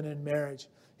given in marriage.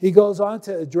 He goes on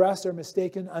to address their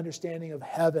mistaken understanding of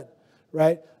heaven,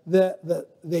 right?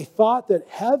 They thought that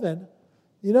heaven,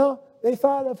 they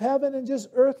thought of heaven in just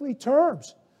earthly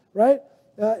terms, right?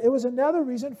 It was another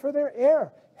reason for their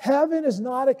error. Heaven is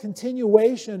not a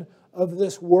continuation of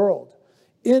this world.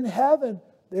 In heaven,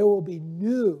 there will be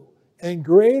new and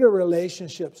greater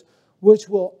relationships which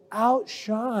will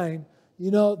outshine,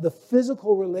 the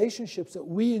physical relationships that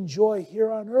we enjoy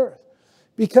here on earth.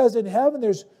 Because in heaven,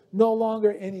 there's no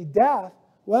longer any death.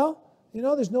 Well,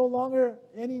 there's no longer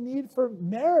any need for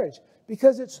marriage.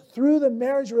 Because it's through the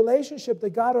marriage relationship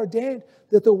that God ordained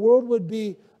that the world would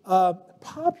be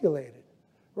populated.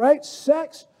 Right?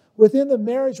 Sex within the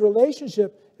marriage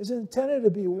relationship is intended to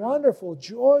be wonderful,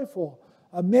 joyful,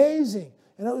 amazing.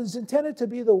 And it was intended to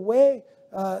be the way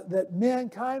that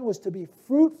mankind was to be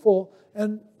fruitful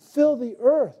and fill the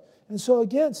earth. And so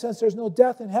again, since there's no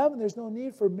death in heaven, there's no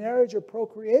need for marriage or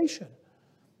procreation.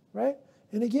 Right?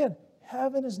 And again,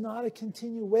 heaven is not a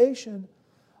continuation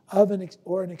of an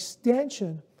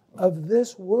extension of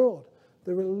this world.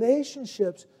 The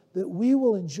relationships that we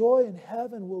will enjoy in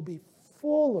heaven will be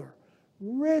fuller,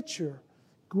 richer,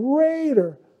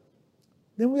 greater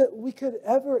than we could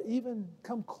ever even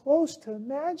come close to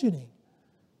imagining.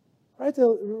 Right? The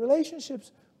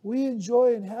relationships we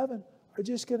enjoy in heaven are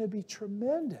just going to be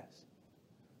tremendous.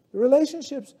 The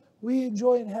relationships we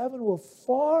enjoy in heaven will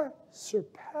far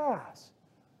surpass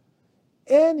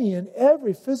any and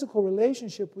every physical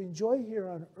relationship we enjoy here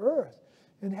on earth.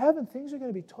 In heaven, things are going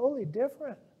to be totally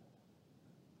different.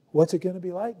 What's it going to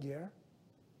be like, Gare?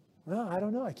 Well, I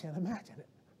don't know. I can't imagine it.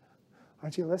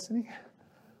 Aren't you listening?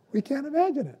 We can't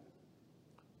imagine it.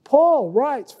 Paul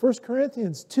writes, 1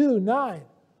 Corinthians 2:9,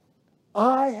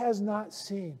 eye has not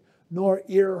seen, nor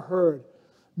ear heard,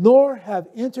 nor have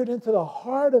entered into the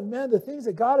heart of men the things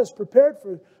that God has prepared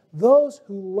for those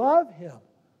who love Him.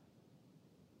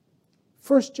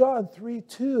 1 John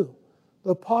 3:2,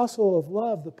 the apostle of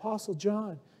love, the apostle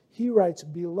John, he writes,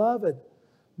 beloved,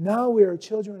 now we are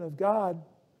children of God,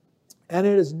 and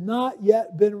it has not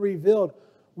yet been revealed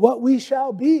what we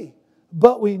shall be.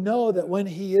 But we know that when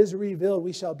He is revealed,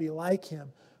 we shall be like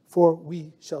Him, for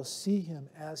we shall see Him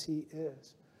as He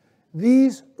is.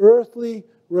 These earthly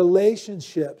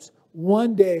relationships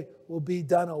one day will be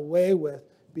done away with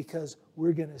because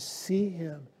we're going to see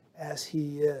Him as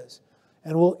He is.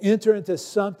 And we'll enter into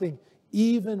something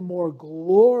even more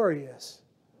glorious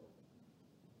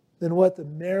than what the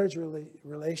marriage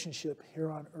relationship here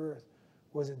on earth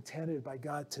was intended by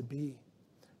God to be.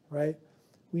 Right?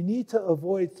 We need to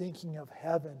avoid thinking of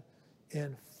heaven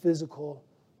in physical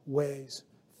ways,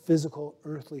 physical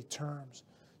earthly terms.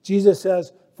 Jesus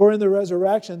says, for in the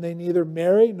resurrection they neither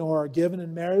marry nor are given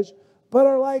in marriage, but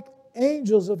are like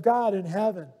angels of God in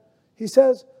heaven. He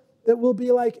says that we'll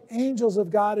be like angels of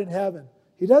God in heaven.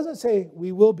 He doesn't say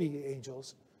we will be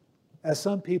angels, as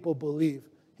some people believe.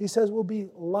 He says we'll be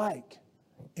like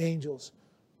angels,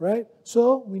 right?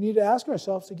 So we need to ask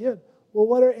ourselves again, well,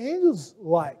 what are angels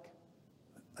like?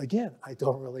 Again, I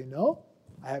don't really know.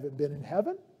 I haven't been in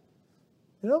heaven.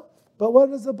 You know? But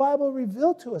what does the Bible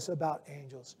reveal to us about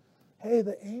angels? Hey,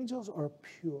 the angels are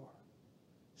pure,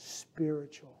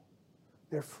 spiritual.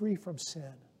 They're free from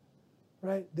sin,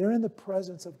 right? They're in the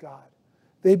presence of God.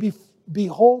 They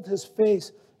behold His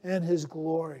face and His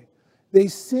glory. They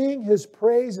sing His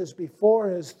praises before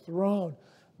His throne.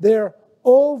 They're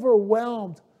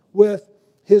overwhelmed with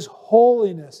His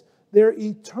holiness. They're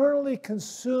eternally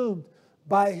consumed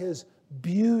by His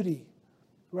beauty,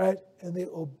 right? And they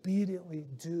obediently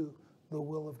do the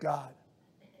will of God.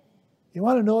 You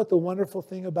want to know what the wonderful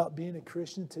thing about being a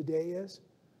Christian today is?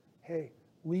 Hey,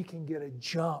 we can get a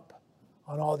jump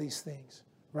on all these things,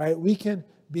 right? We can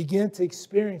begin to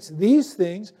experience these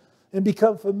things and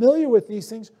become familiar with these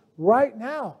things right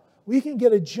now. We can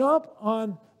get a jump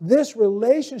on this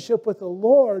relationship with the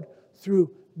Lord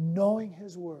through knowing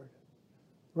His Word,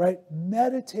 right?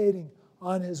 Meditating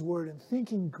on His Word and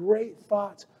thinking great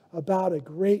thoughts about a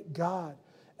great God.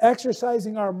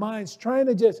 Exercising our minds, trying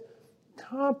to just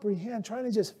comprehend, trying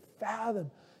to just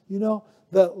fathom,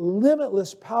 the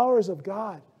limitless powers of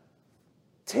God.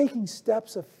 Taking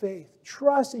steps of faith,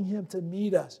 trusting Him to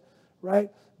meet us,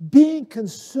 right? Being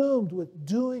consumed with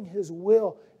doing His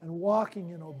will and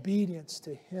walking in obedience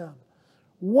to Him.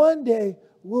 One day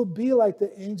we'll be like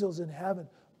the angels in heaven,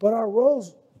 but our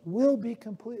roles will be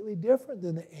completely different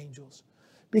than the angels.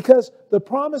 Because the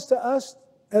promise to us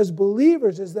as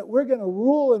believers is that we're going to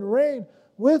rule and reign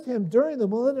with Him during the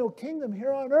millennial kingdom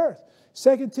here on earth.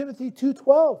 2 Timothy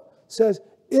 2:12 says,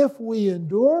 if we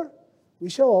endure, we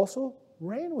shall also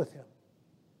reign with Him.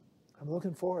 I'm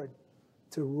looking forward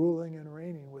to ruling and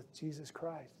reigning with Jesus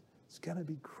Christ. It's going to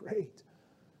be great.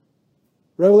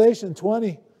 Revelation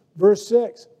 20, verse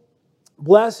 6.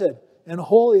 Blessed and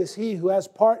holy is he who has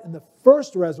part in the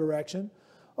first resurrection.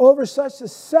 Over such the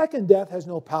second death has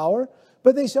no power,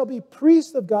 but they shall be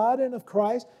priests of God and of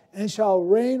Christ, and shall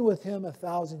reign with Him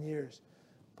 1,000 years.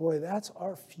 Boy, that's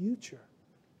our future.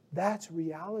 That's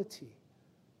reality.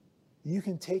 You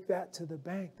can take that to the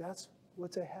bank. That's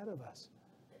what's ahead of us.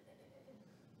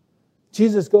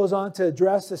 Jesus goes on to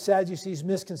address the Sadducees'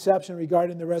 misconception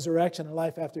regarding the resurrection and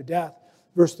life after death.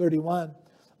 Verse 31.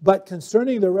 But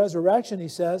concerning the resurrection, he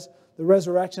says, the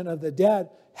resurrection of the dead,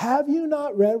 have you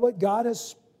not read what God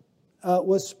has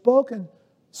was spoken?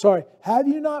 Sorry, have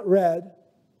you not read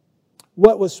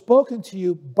what was spoken to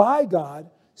you by God,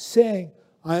 saying,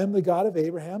 I am the God of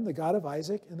Abraham, the God of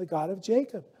Isaac, and the God of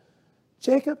Jacob?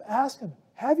 Jacob asked him,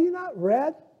 have you not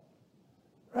read?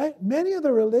 Right? Many of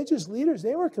the religious leaders,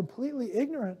 they were completely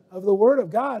ignorant of the Word of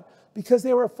God because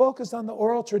they were focused on the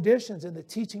oral traditions and the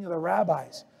teaching of the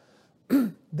rabbis.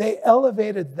 They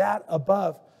elevated that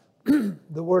above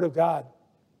the Word of God.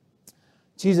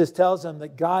 Jesus tells them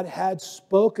that God had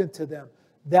spoken to them,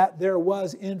 that there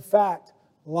was, in fact,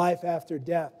 life after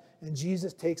death. And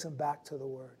Jesus takes them back to the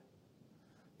Word.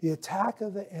 The attack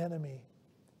of the enemy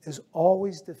is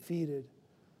always defeated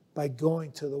by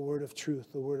going to the Word of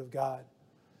truth, the Word of God.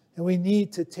 And we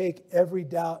need to take every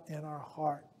doubt in our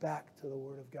heart back to the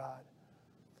Word of God.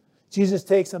 Jesus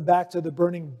takes them back to the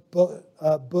burning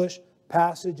bush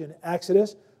passage in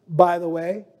Exodus. By the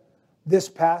way, this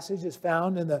passage is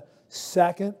found in the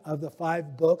second of the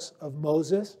 5 books of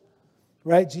Moses.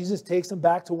 Right? Jesus takes them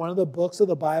back to one of the books of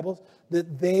the Bible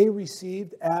that they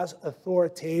received as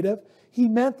authoritative. He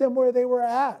met them where they were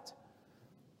at.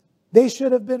 They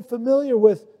should have been familiar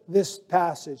with this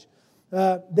passage.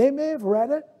 They may have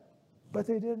read it, but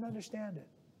they didn't understand it.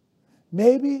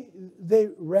 Maybe they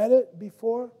read it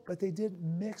before, but they didn't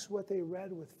mix what they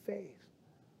read with faith.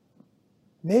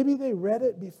 Maybe they read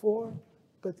it before,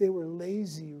 but they were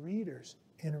lazy readers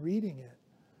in reading it.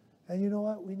 And you know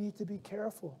what? We need to be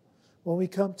careful when we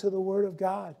come to the Word of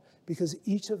God, because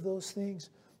each of those things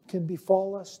can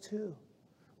befall us too,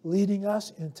 leading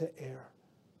us into error.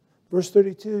 Verse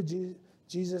 32,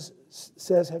 Jesus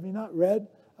says, have you not read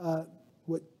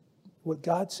what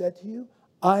God said to you?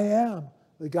 I am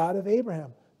the God of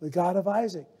Abraham, the God of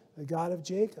Isaac, the God of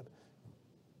Jacob.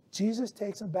 Jesus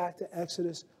takes them back to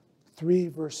Exodus 3,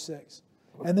 verse 6.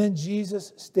 And then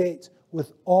Jesus states,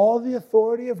 with all the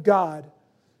authority of God,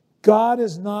 God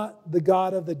is not the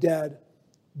God of the dead,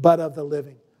 but of the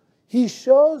living. He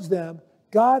shows them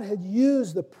God had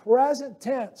used the present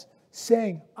tense,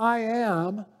 saying, I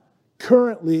am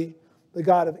currently the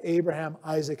God of Abraham,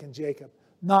 Isaac, and Jacob.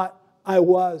 Not, I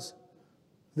was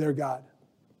their God.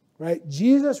 Right?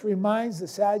 Jesus reminds the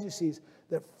Sadducees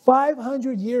that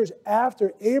 500 years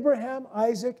after Abraham,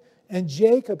 Isaac, and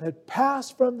Jacob had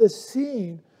passed from the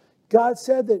scene, God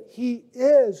said that He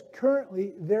is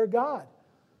currently their God.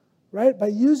 Right? By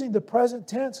using the present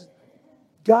tense,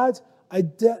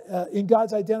 in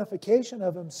God's identification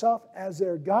of Himself as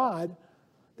their God,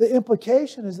 the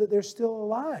implication is that they're still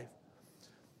alive.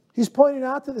 He's pointing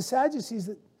out to the Sadducees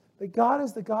that God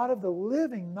is the God of the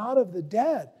living, not of the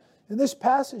dead. In this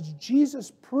passage, Jesus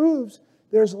proves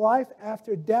there's life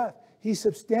after death. He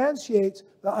substantiates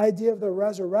the idea of the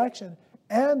resurrection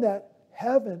and that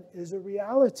heaven is a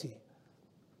reality.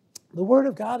 The Word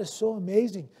of God is so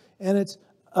amazing, and it's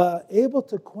able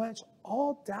to quench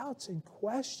all doubts and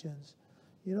questions,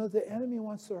 the enemy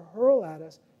wants to hurl at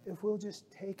us if we'll just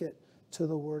take it to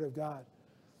the Word of God.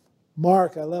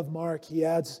 Mark, I love Mark. He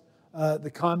adds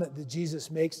the comment that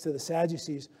Jesus makes to the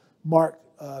Sadducees, Mark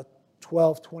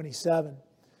 12:27.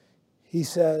 He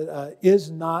said,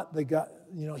 "Is not the God,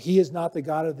 He is not the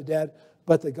God of the dead,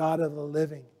 but the God of the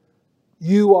living.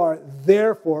 You are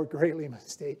therefore greatly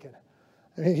mistaken."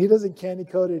 I mean, he doesn't candy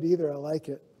coat it either. I like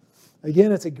it.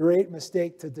 Again, it's a great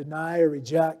mistake to deny or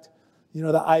reject,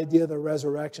 the idea of the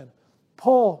resurrection.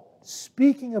 Paul,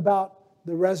 speaking about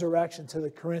the resurrection to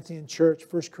the Corinthian church,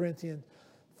 1 Corinthians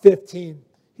 15,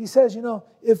 he says,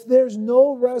 if there's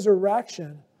no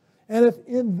resurrection, and if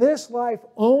in this life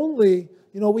only,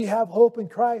 we have hope in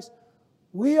Christ,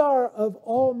 we are of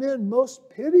all men most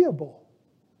pitiable.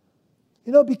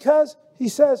 Because he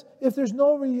says, if there's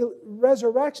no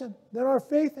resurrection, then our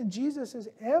faith in Jesus is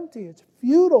empty, it's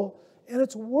futile, and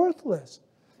it's worthless.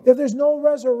 If there's no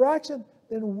resurrection,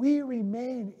 then we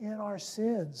remain in our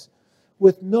sins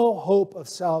with no hope of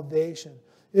salvation.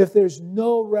 If there's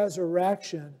no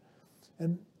resurrection,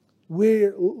 and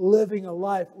we're living a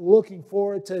life looking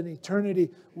forward to an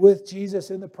eternity with Jesus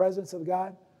in the presence of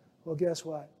God, well, guess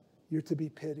what? You're to be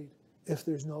pitied if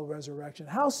there's no resurrection.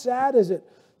 How sad is it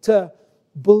to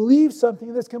believe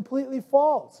something that's completely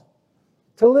false,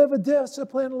 to live a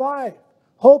disciplined life,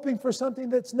 hoping for something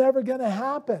that's never going to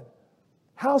happen?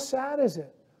 How sad is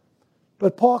it?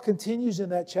 But Paul continues in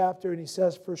that chapter and he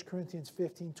says, 1 Corinthians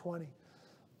 15:20,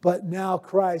 "But now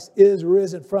Christ is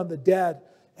risen from the dead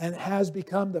and has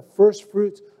become the first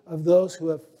fruits of those who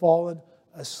have fallen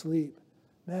asleep."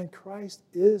 Man, Christ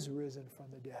is risen from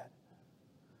the dead.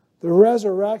 The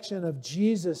resurrection of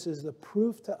Jesus is the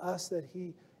proof to us that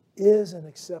He is an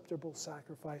acceptable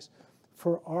sacrifice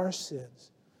for our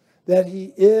sins, that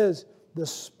He is the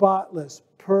spotless,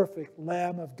 perfect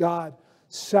Lamb of God,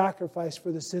 sacrificed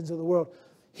for the sins of the world.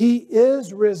 He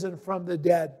is risen from the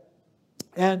dead,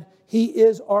 and He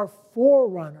is our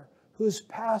forerunner who's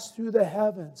passed through the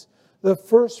heavens, the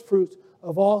first fruits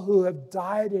of all who have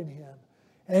died in Him.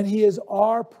 And He is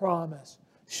our promise,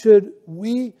 should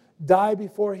we die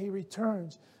before He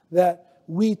returns, that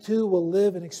we too will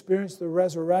live and experience the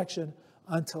resurrection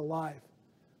unto life.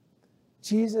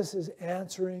 Jesus is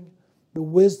answering the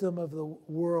wisdom of the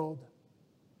world,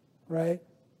 right?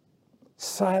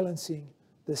 Silencing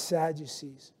the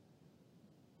Sadducees.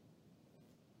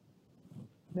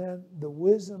 Man, the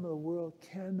wisdom of the world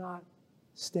cannot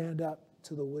stand up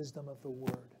to the wisdom of the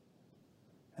Word.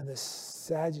 And the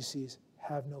Sadducees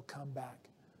have no comeback.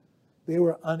 They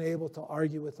were unable to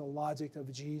argue with the logic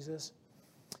of Jesus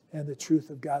and the truth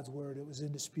of God's Word. It was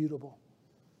indisputable.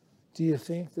 Do you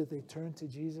think that they turned to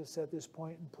Jesus at this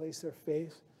point and placed their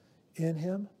faith in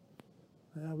Him?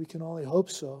 We can only hope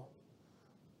so.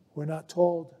 We're not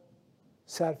told.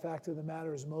 Sad fact of the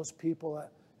matter is most people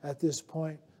at this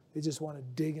point, they just want to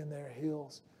dig in their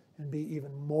heels and be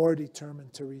even more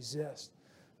determined to resist.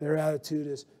 Their attitude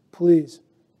is, please,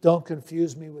 don't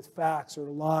confuse me with facts or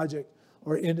logic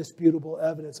or indisputable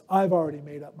evidence. I've already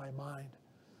made up my mind.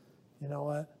 You know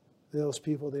what? Those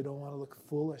people, they don't want to look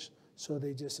foolish, so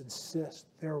they just insist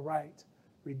they're right,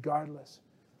 regardless.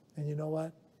 And you know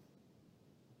what?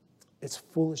 It's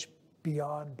foolish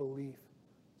beyond belief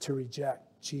to reject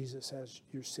Jesus as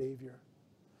your Savior.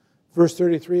 Verse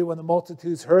 33, when the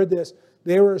multitudes heard this,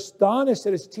 they were astonished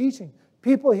at His teaching.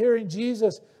 People hearing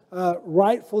Jesus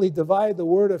rightfully divide the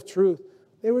word of truth,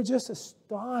 they were just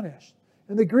astonished.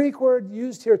 And the Greek word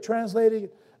used here,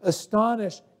 translated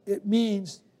astonished, it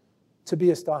means to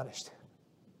be astonished.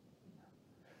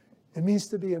 It means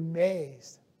to be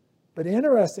amazed. But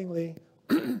interestingly,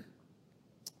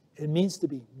 it means to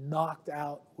be knocked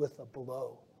out with a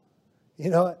blow. You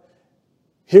know what?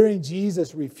 Hearing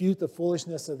Jesus refute the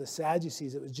foolishness of the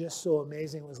Sadducees, it was just so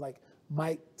amazing. It was like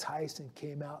Mike Tyson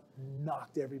came out and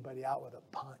knocked everybody out with a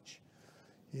punch.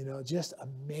 Just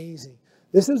amazing.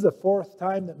 This is the fourth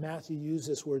time that Matthew used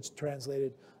this word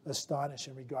translated astonish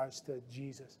in regards to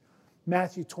Jesus.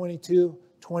 Matthew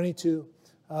 22,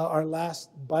 our last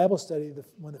Bible study,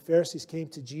 when the Pharisees came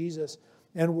to Jesus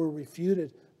and were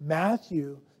refuted,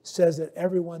 Matthew says that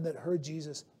everyone that heard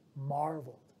Jesus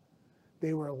marveled.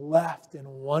 They were left in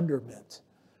wonderment,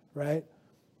 right?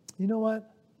 You know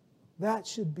what? That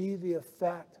should be the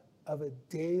effect of a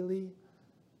daily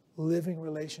living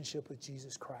relationship with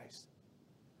Jesus Christ.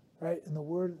 Right? And the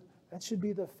Word, that should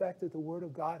be the effect that the Word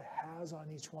of God has on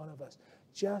each one of us.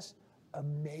 Just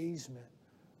amazement.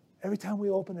 Every time we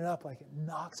open it up, like it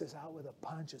knocks us out with a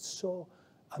punch. It's so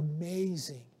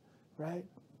amazing, right?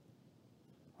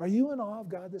 Are you in awe of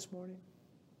God this morning?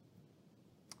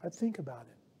 I think about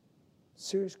it.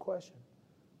 Serious question.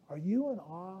 Are you in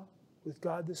awe with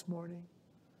God this morning?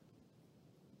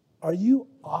 Are you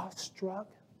awestruck?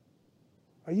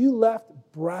 Are you left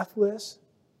breathless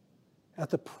at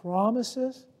the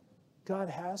promises God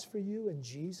has for you in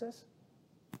Jesus?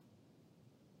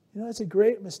 You know, it's a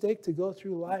great mistake to go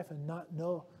through life and not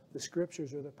know the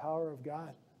Scriptures or the power of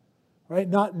God. Right?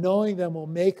 Not knowing them will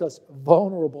make us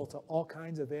vulnerable to all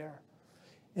kinds of error.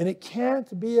 And it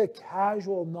can't be a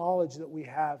casual knowledge that we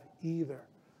have either.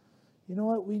 You know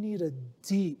what? We need a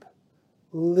deep,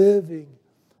 living,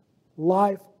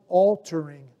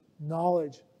 life-altering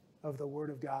knowledge of the Word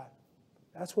of God.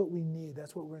 That's what we need.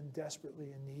 That's what we're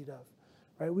desperately in need of.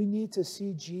 Right? We need to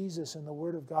see Jesus and the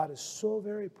Word of God as so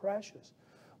very precious.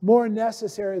 More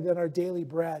necessary than our daily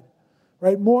bread.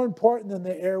 Right? More important than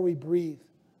the air we breathe.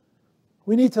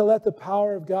 We need to let the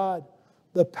power of God,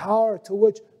 the power to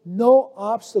which no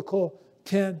obstacle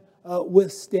can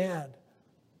withstand,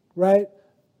 right?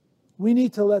 We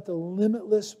need to let the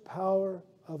limitless power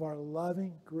of our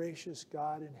loving, gracious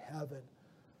God in heaven,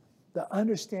 the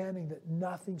understanding that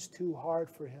nothing's too hard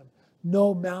for Him,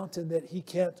 no mountain that He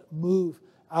can't move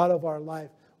out of our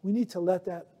life. We need to let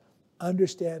that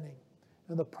understanding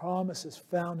and the promises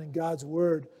found in God's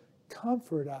Word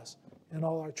comfort us in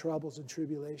all our troubles and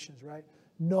tribulations, right?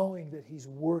 Knowing that He's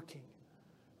working,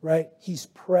 right? He's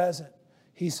present.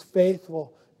 He's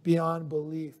faithful beyond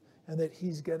belief, and that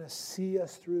He's going to see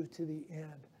us through to the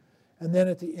end. And then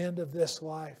at the end of this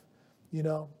life, you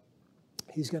know,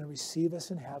 He's going to receive us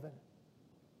in heaven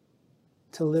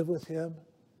to live with Him,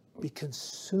 be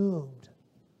consumed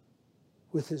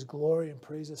with His glory and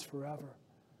praise us forever,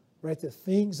 right? The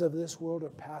things of this world are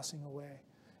passing away.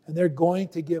 And they're going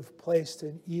to give place to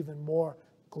an even more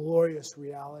glorious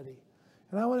reality.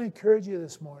 And I want to encourage you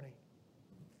this morning.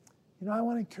 You know, I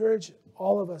want to encourage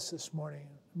all of us this morning,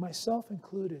 myself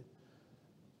included.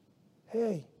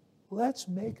 Hey, let's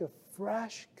make a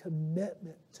fresh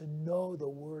commitment to know the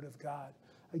Word of God.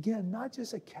 Again, not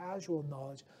just a casual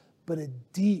knowledge, but a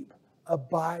deep,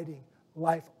 abiding,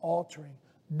 life-altering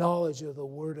knowledge of the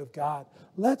Word of God.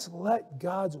 Let's let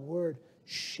God's Word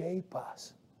shape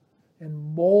us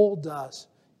and mold us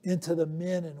into the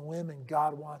men and women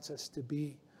God wants us to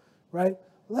be, right?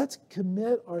 Let's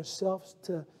commit ourselves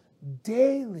to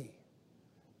daily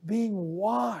being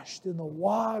washed in the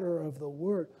water of the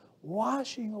Word,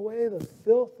 washing away the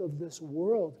filth of this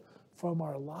world from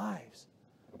our lives.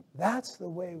 That's the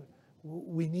way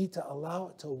we need to allow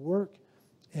it to work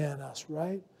in us,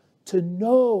 right? To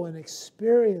know and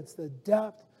experience the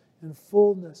depth and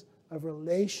fullness of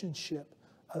relationship,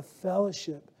 of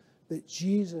fellowship that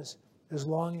Jesus is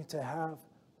longing to have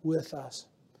with us.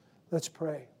 Let's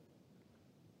pray.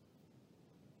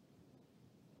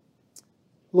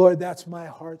 Lord, that's my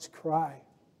heart's cry.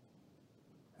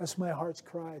 That's my heart's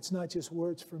cry. It's not just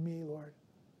words for me, Lord.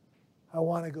 I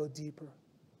want to go deeper.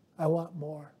 I want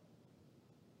more.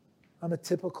 I'm a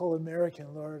typical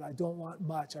American, Lord. I don't want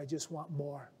much. I just want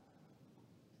more.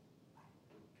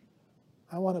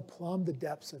 I want to plumb the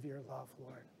depths of your love,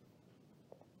 Lord.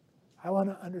 I want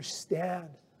to understand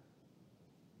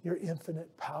your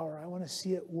infinite power. I want to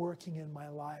see it working in my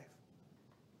life.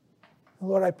 And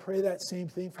Lord, I pray that same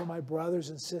thing for my brothers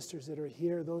and sisters that are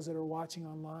here, those that are watching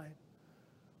online.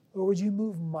 Lord, would you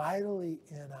move mightily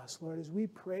in us, Lord, as we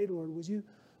pray, Lord, would you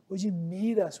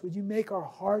meet us? Would you make our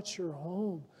hearts your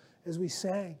home as we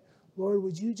sang? Lord,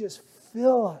 would you just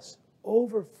fill us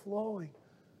overflowing?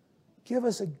 Give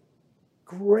us a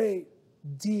great,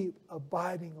 deep,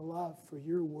 abiding love for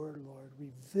your word, Lord.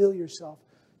 Reveal yourself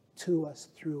to us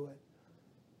through it.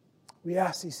 We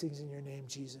ask these things in your name,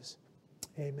 Jesus.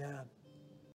 Amen.